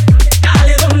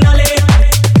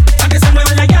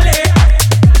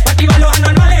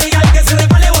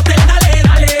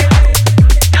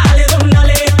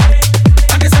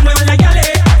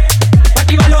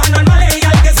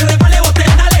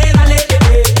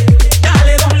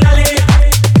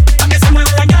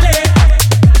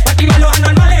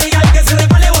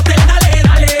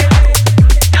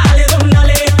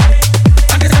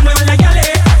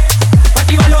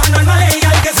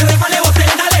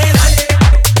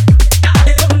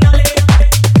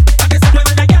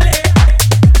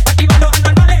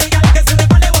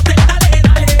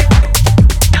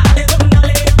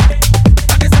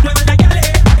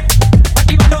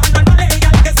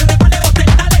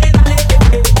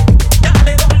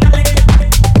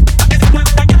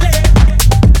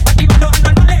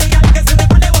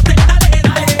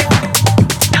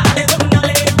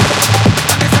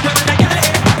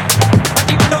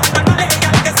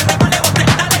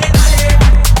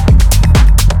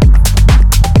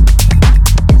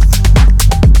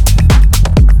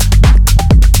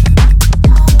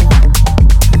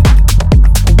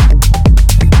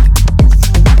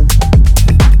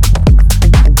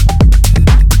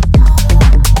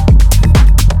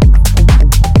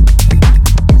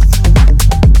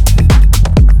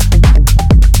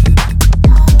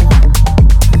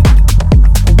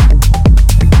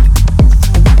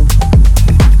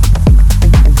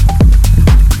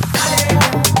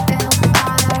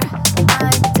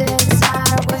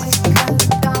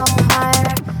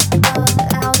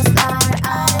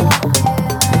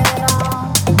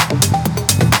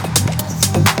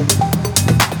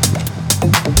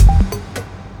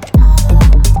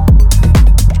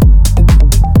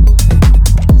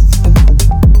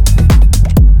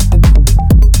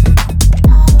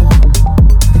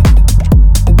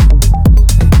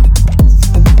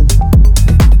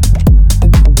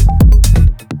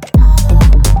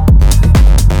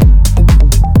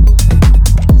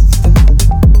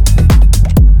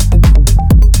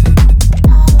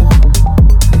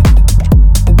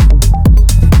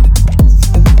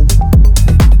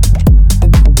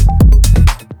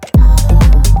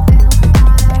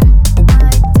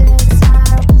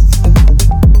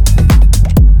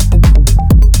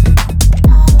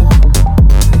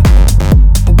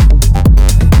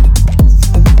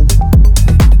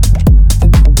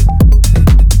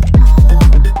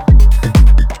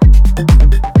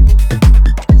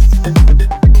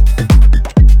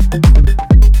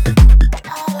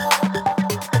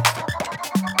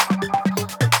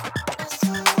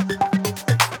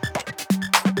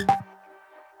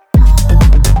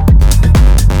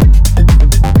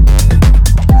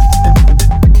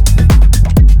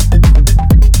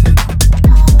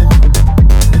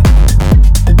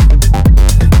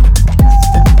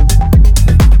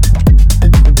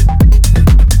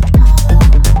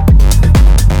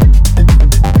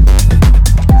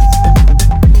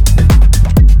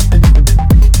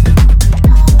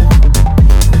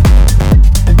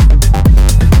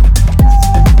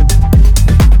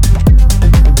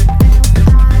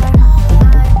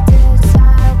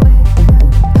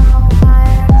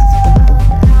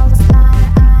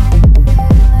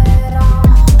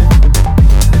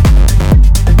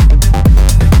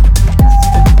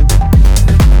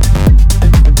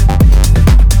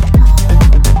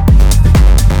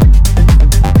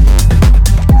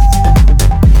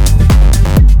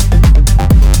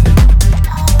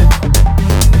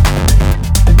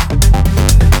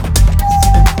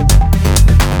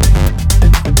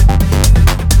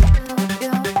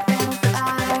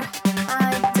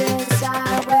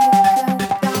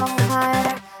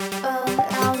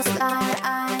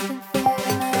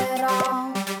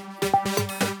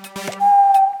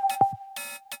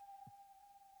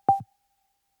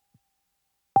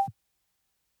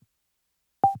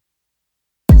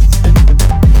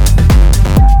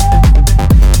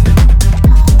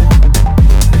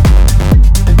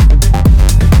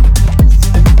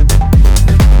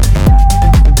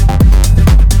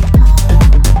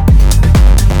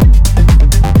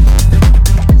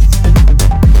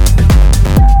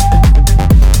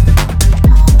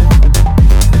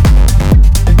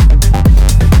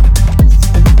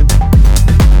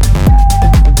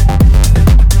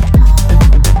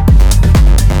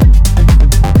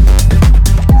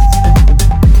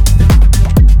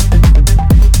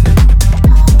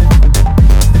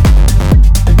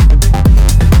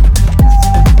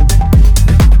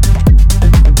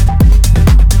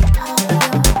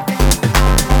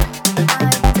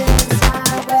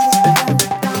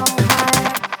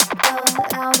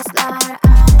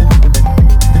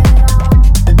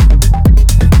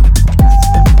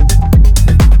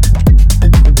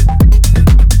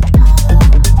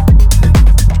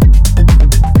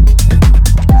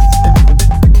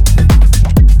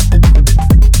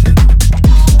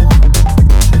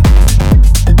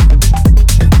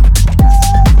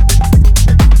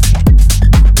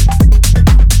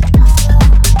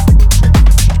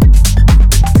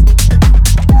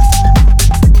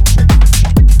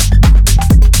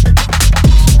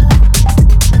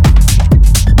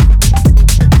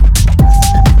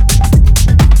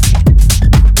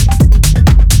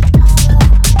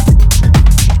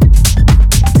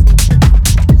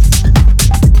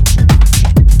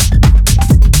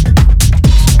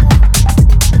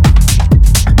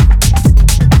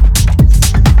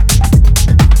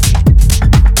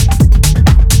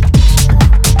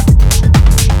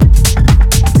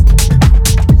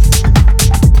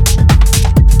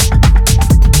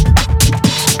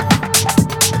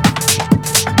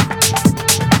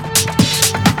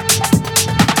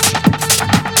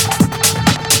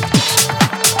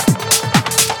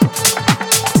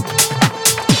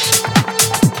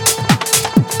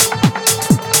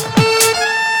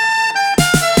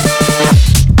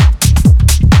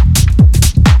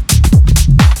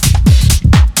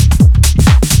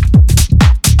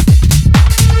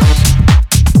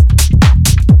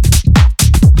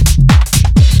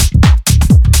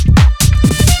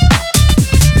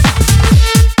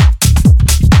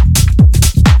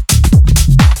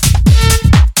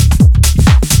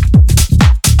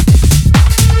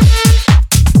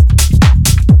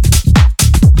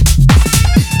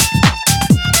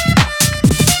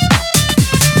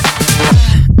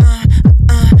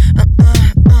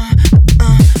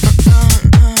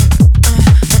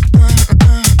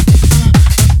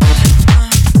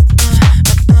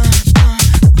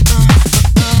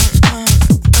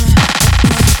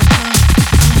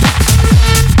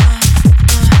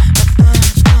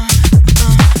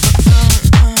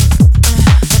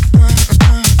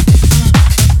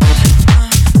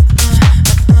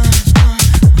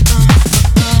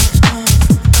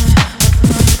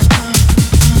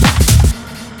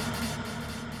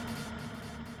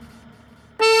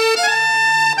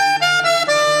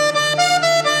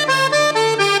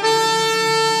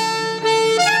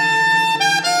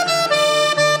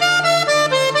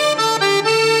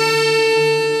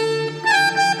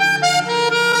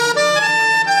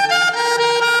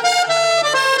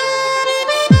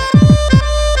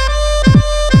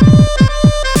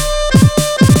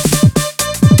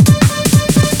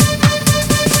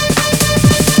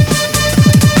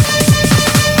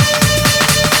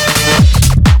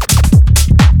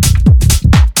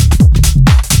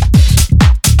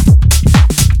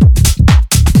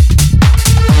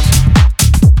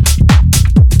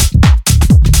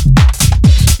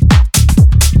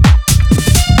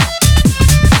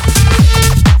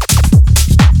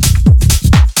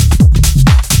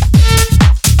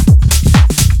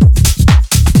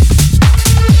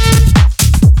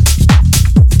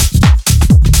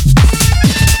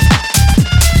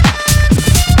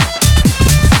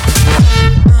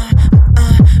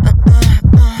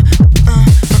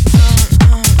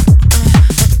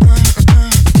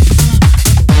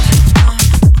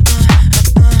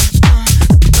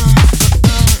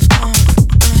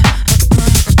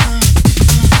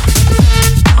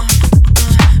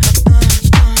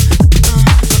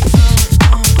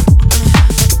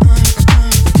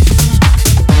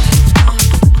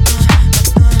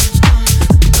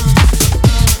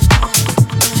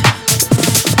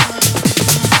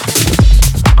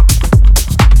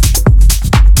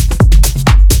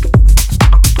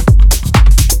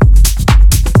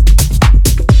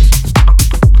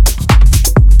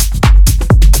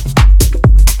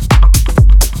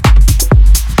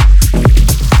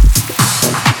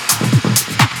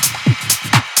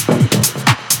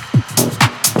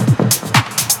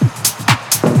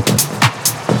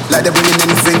 Like they're bringing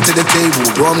anything to the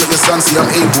table. Bro, I'm not your son, see I'm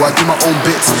able. I do my own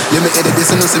bits. Limited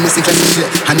edition, some missing classic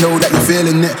shit. I know that you're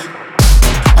feeling it.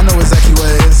 I know exactly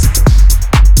where it is.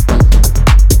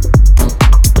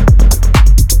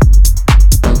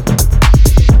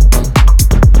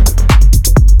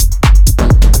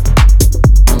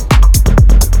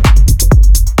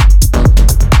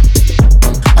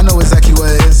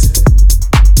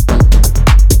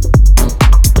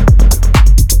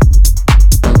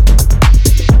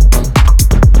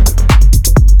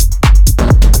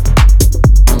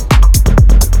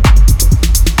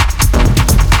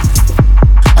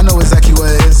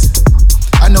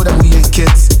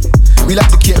 We like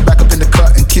to kick back up in the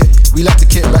cut and kick. We like to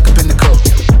kick back up in the coat.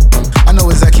 I know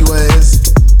exactly where it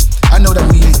is. I know that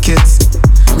we ain't kids.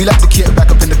 We like to kick back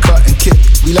up in the cut and kick.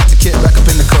 We like to kick back up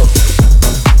in the coat.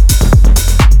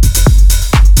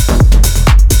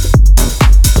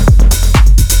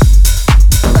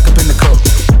 Back up in the coat.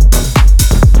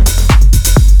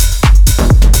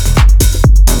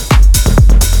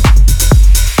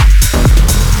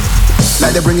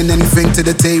 Like they're bringing anything to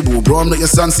the table. Bro, I'm not your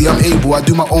son, see I'm able. I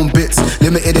do my own bits.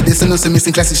 Limited edition, some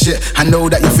missing classic shit. I know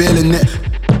that you're feeling it.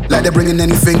 Like they're bringing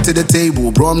anything to the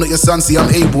table. Bro, I'm not your son, see I'm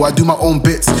able. I do my own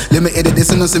bits. Limited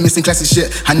edition, some missing classic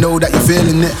shit. I know that you're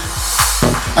feeling it.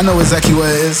 I know exactly where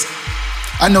it is.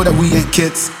 I know that we ain't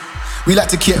kids. We like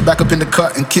to kick back up in the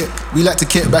cut and kick. We like to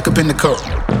kick back up in the coat.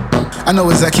 I know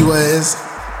exactly where it is.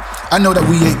 I know that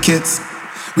we ain't kids.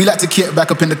 We like to kick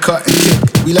back up in the cut and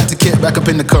kick. We like to kick back up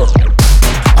in the coat.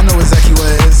 I know exactly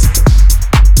where it is.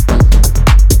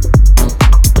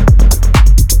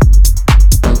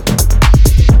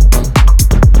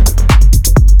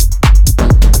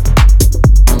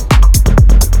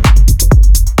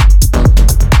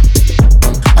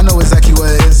 I know exactly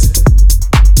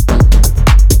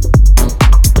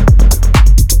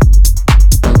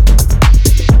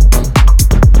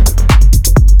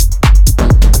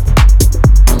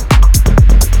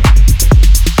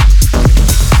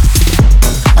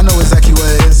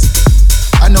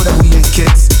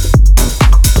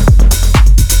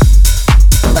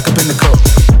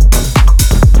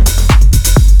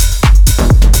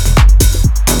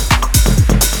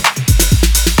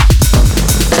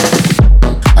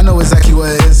where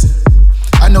it is.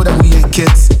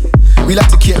 We like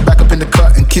to kick back up in the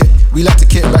cut and kick. We like to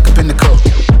kick back up in the coat.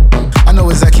 I know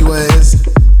exactly where it is.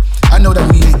 I know that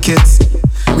we ain't kids.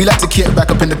 We like to kick back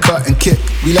up in the cut and kick.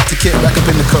 We like to kick back up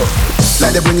in the coat.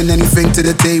 Like they're bringing anything to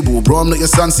the table. Bro, I'm not your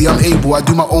son, see I'm able. I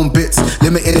do my own bits.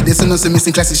 Limited edition, some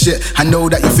missing classic shit. I know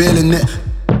that you're feeling it.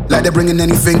 Like they're bringing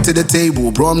anything to the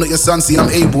table. Bro, I'm not your son, see I'm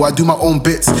able. I do my own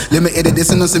bits. Limited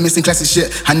edition, some missing classic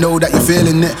shit. I know that you're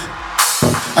feeling it.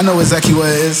 I know exactly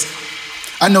where it is.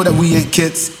 I know that we ain't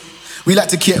kids. We like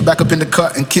to kick back up in the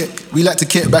cut and kick. We like to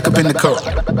kick back up in the coat.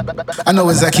 I know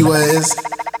exactly where it is.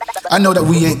 I know that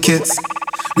we ain't kids.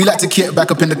 We like to kick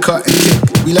back up in the cut and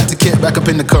kick. We like to kick back up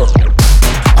in the coat.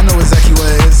 I know exactly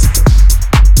where it is.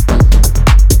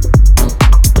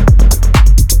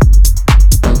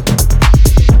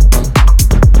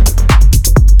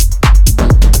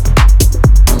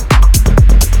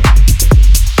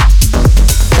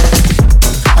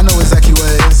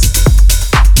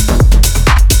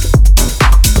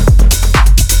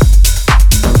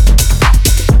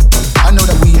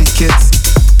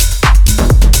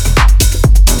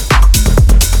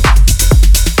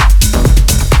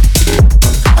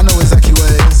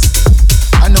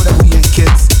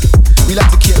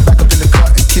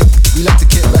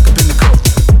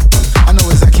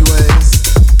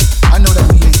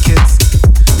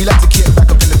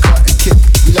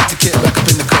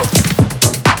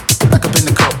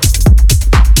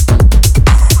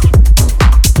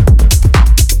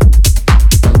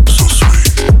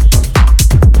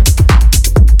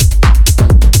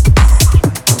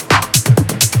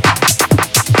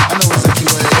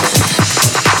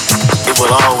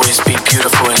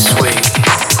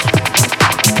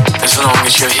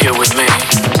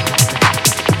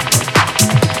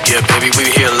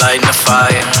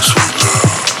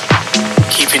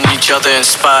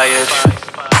 Inspired.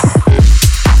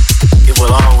 It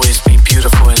will always be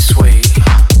beautiful and sweet.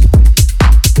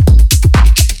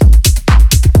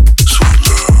 Sweet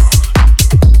love.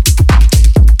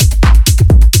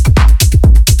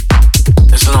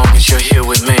 As long as you're here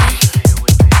with me.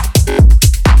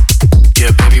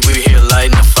 Yeah, baby, we're here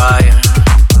lighting the fire.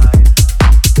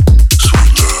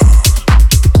 Sweet love.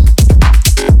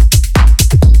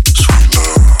 Sweet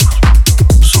love.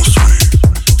 So sweet.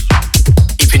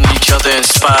 Keeping each other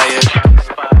inspired.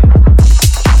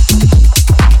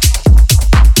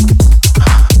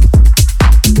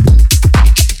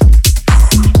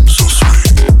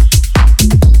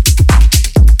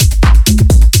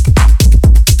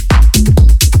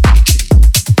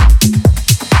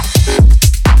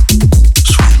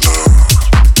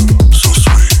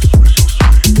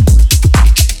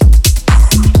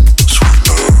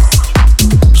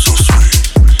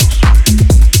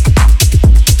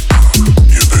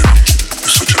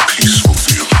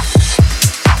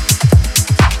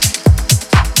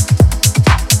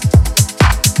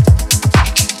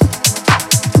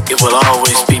 will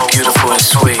always be beautiful and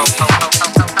sweet.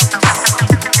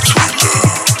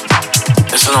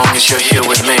 As long as you're here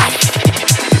with me.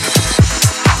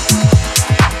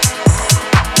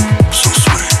 So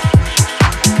sweet.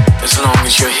 As long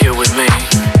as you're here with me.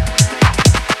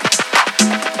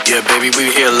 Yeah, baby,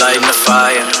 we're here lighting the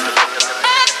fire.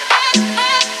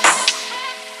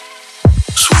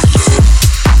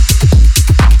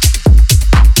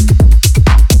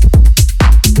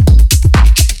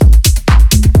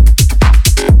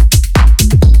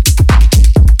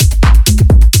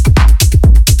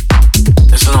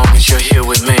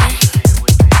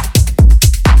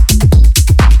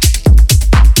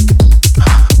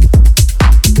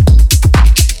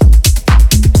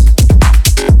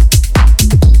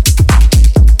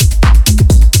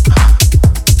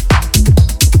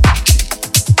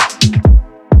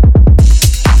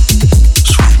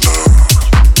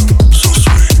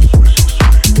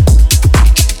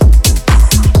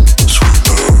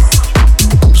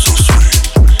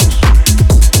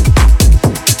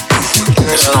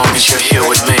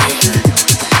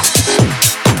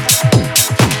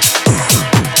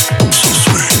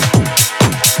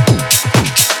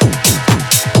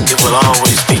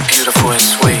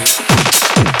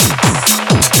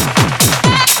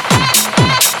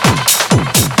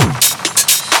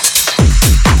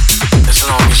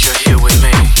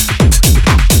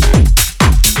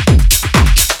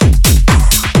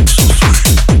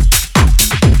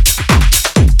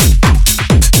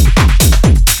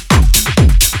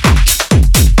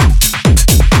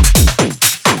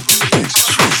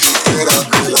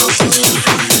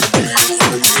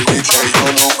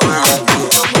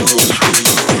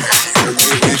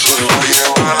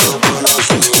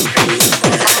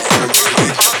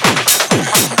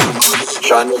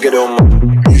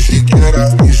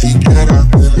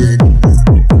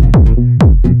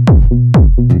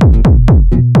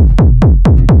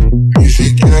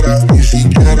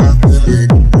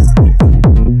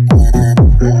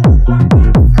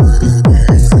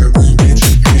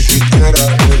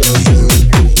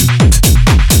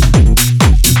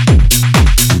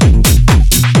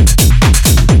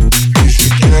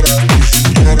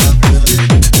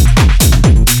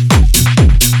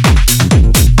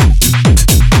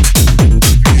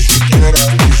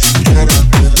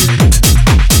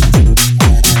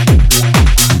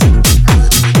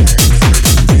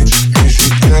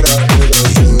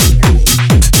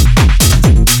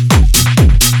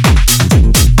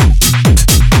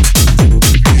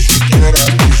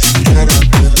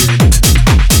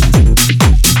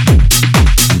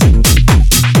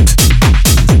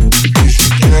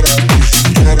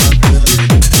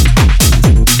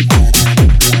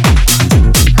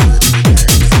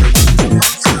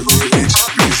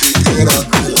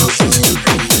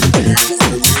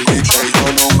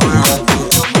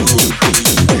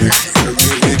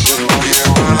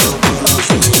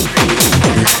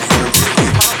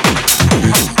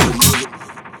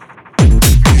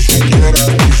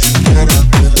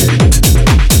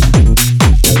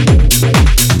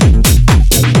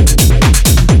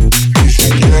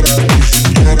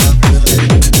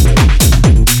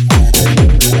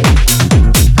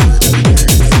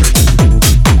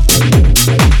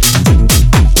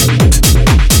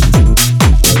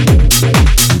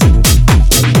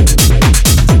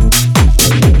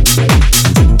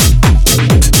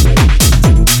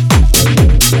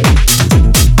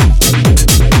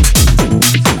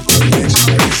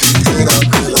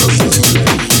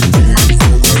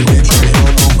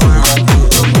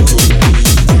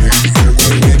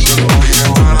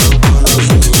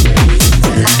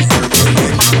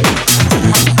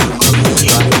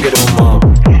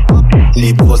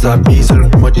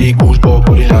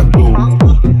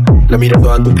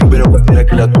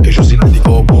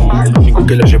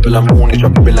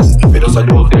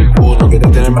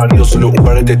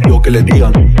 Le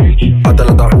digan, hasta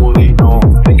la taudí, no,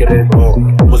 te querés todo,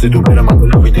 como si tuviera más de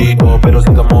lo vinito, pero si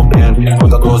estamos bien,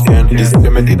 contando 100, dicen que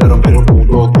me tiraron, pero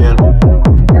no bien.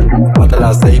 Hasta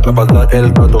las 6 para pasar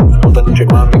el rato, otra noche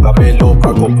más mi papel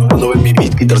opaco, cuando ven mi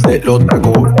beat, quitarse lo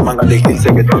taco, manga de gil,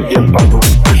 sé que también pago.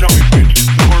 Ella mi bitch,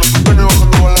 con los penes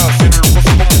bajando balas, tiene los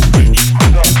cosas como un bitch.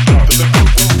 Desde que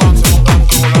un pan se montan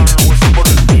que volan los huesos por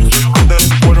el bitch. Soy un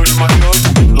del cuero y el marido,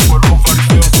 los cuerpos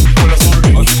fariseos, son mi escuela son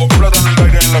rich. Así con plata en el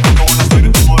aire, en la que Buenos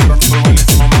Aires, estamos errando el baile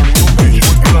sin mamá ningún bitch.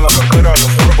 Voy a la cartera, lo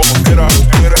cerro como quiera, lo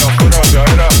que eres afuera, ya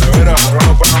era, de veras.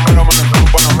 Agarrando panamera, manejando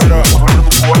panamera, agarrando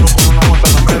un cubano con una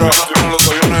guantanamera. Tienen los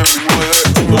aviones en mi 9D,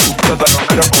 dos plata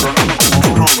ramera, coronando como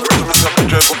uno. Pero no se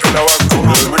pinche porque la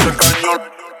vacuno, se me echa el cañón.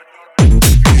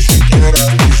 Ni siquiera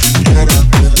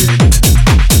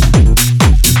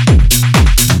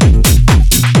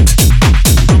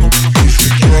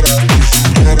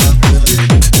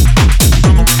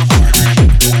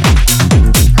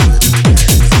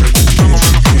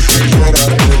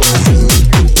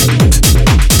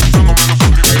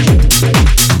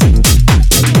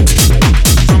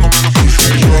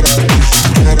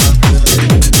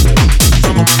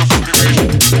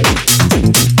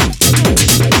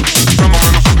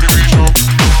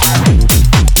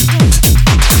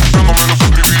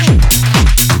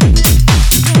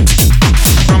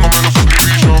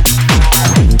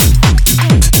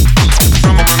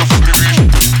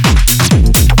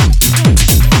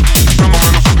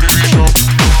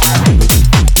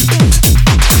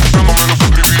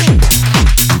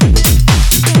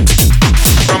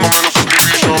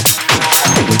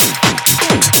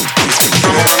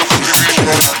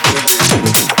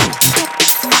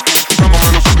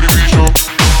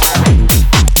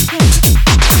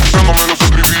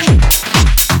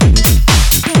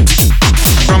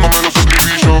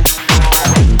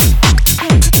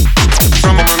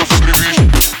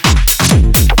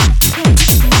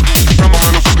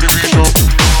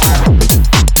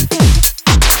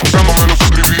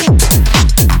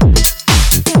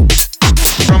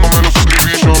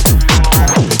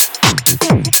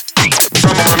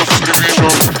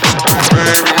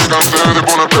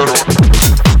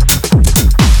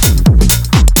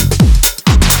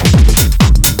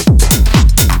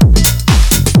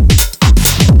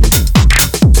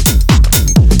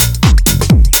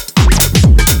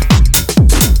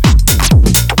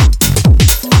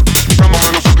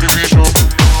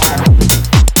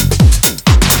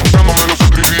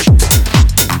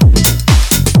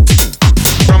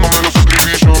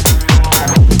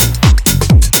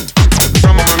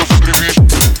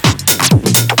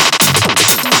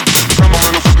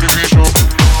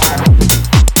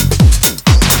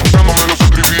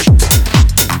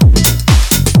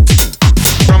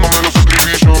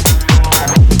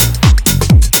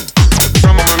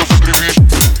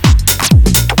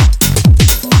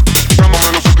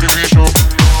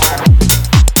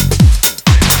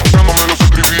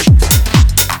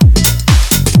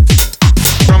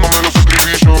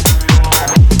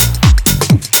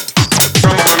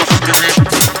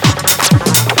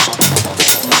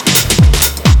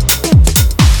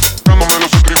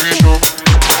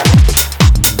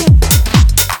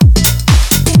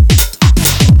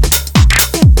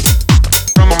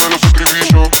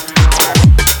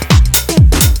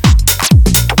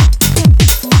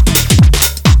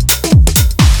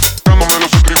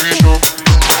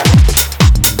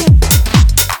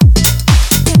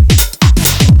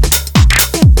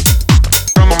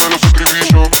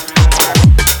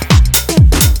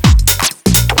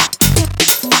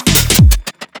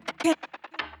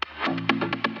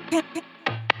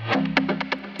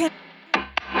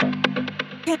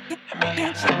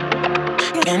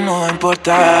Que no va a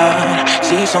importar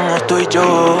si somos tú y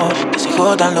yo, que se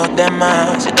jodan los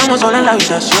demás. Si estamos solos en la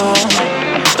habitación,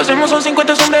 lo hacemos son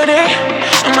 50 sombreros.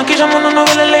 Nos maquillamos, no nos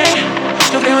vale ley.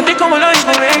 Yo creo en ti como lo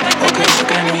dijo Rey. Ok, yo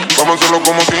creo en mí. Vamos a hacerlo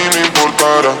como si no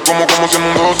importara, como si el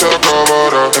mundo se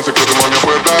acabara. En secreto no hay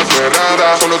puerta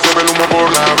cerrada, solo se ve el humo por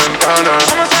la ventana.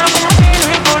 Vamos a hacerlo como si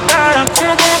no importara,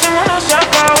 como si el mundo se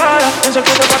acabara. En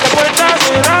secreto bajo puerta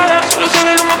cerrada, solo se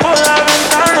ve el humo por la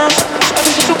ventana. A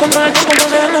ver si tú controlas el tiempo,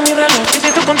 entonces anda mi reloj. Y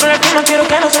si tú controlas el clima, quiero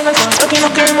que no salga el sol. Aquí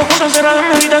nos quedemos juntos encerrados en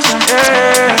mi habitación.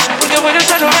 Porque fuera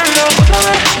está lloviendo.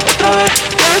 Otra vez,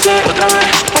 debe ser otra vez.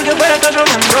 Porque fuera está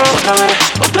lloviendo. Otra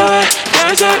vez,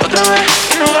 debe ser otra vez.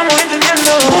 Y nos vamos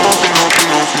entendiendo.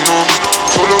 No,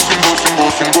 solo sin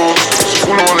voz. Si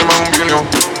uno vale más un billón,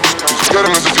 ni siquiera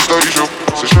necesita brillo.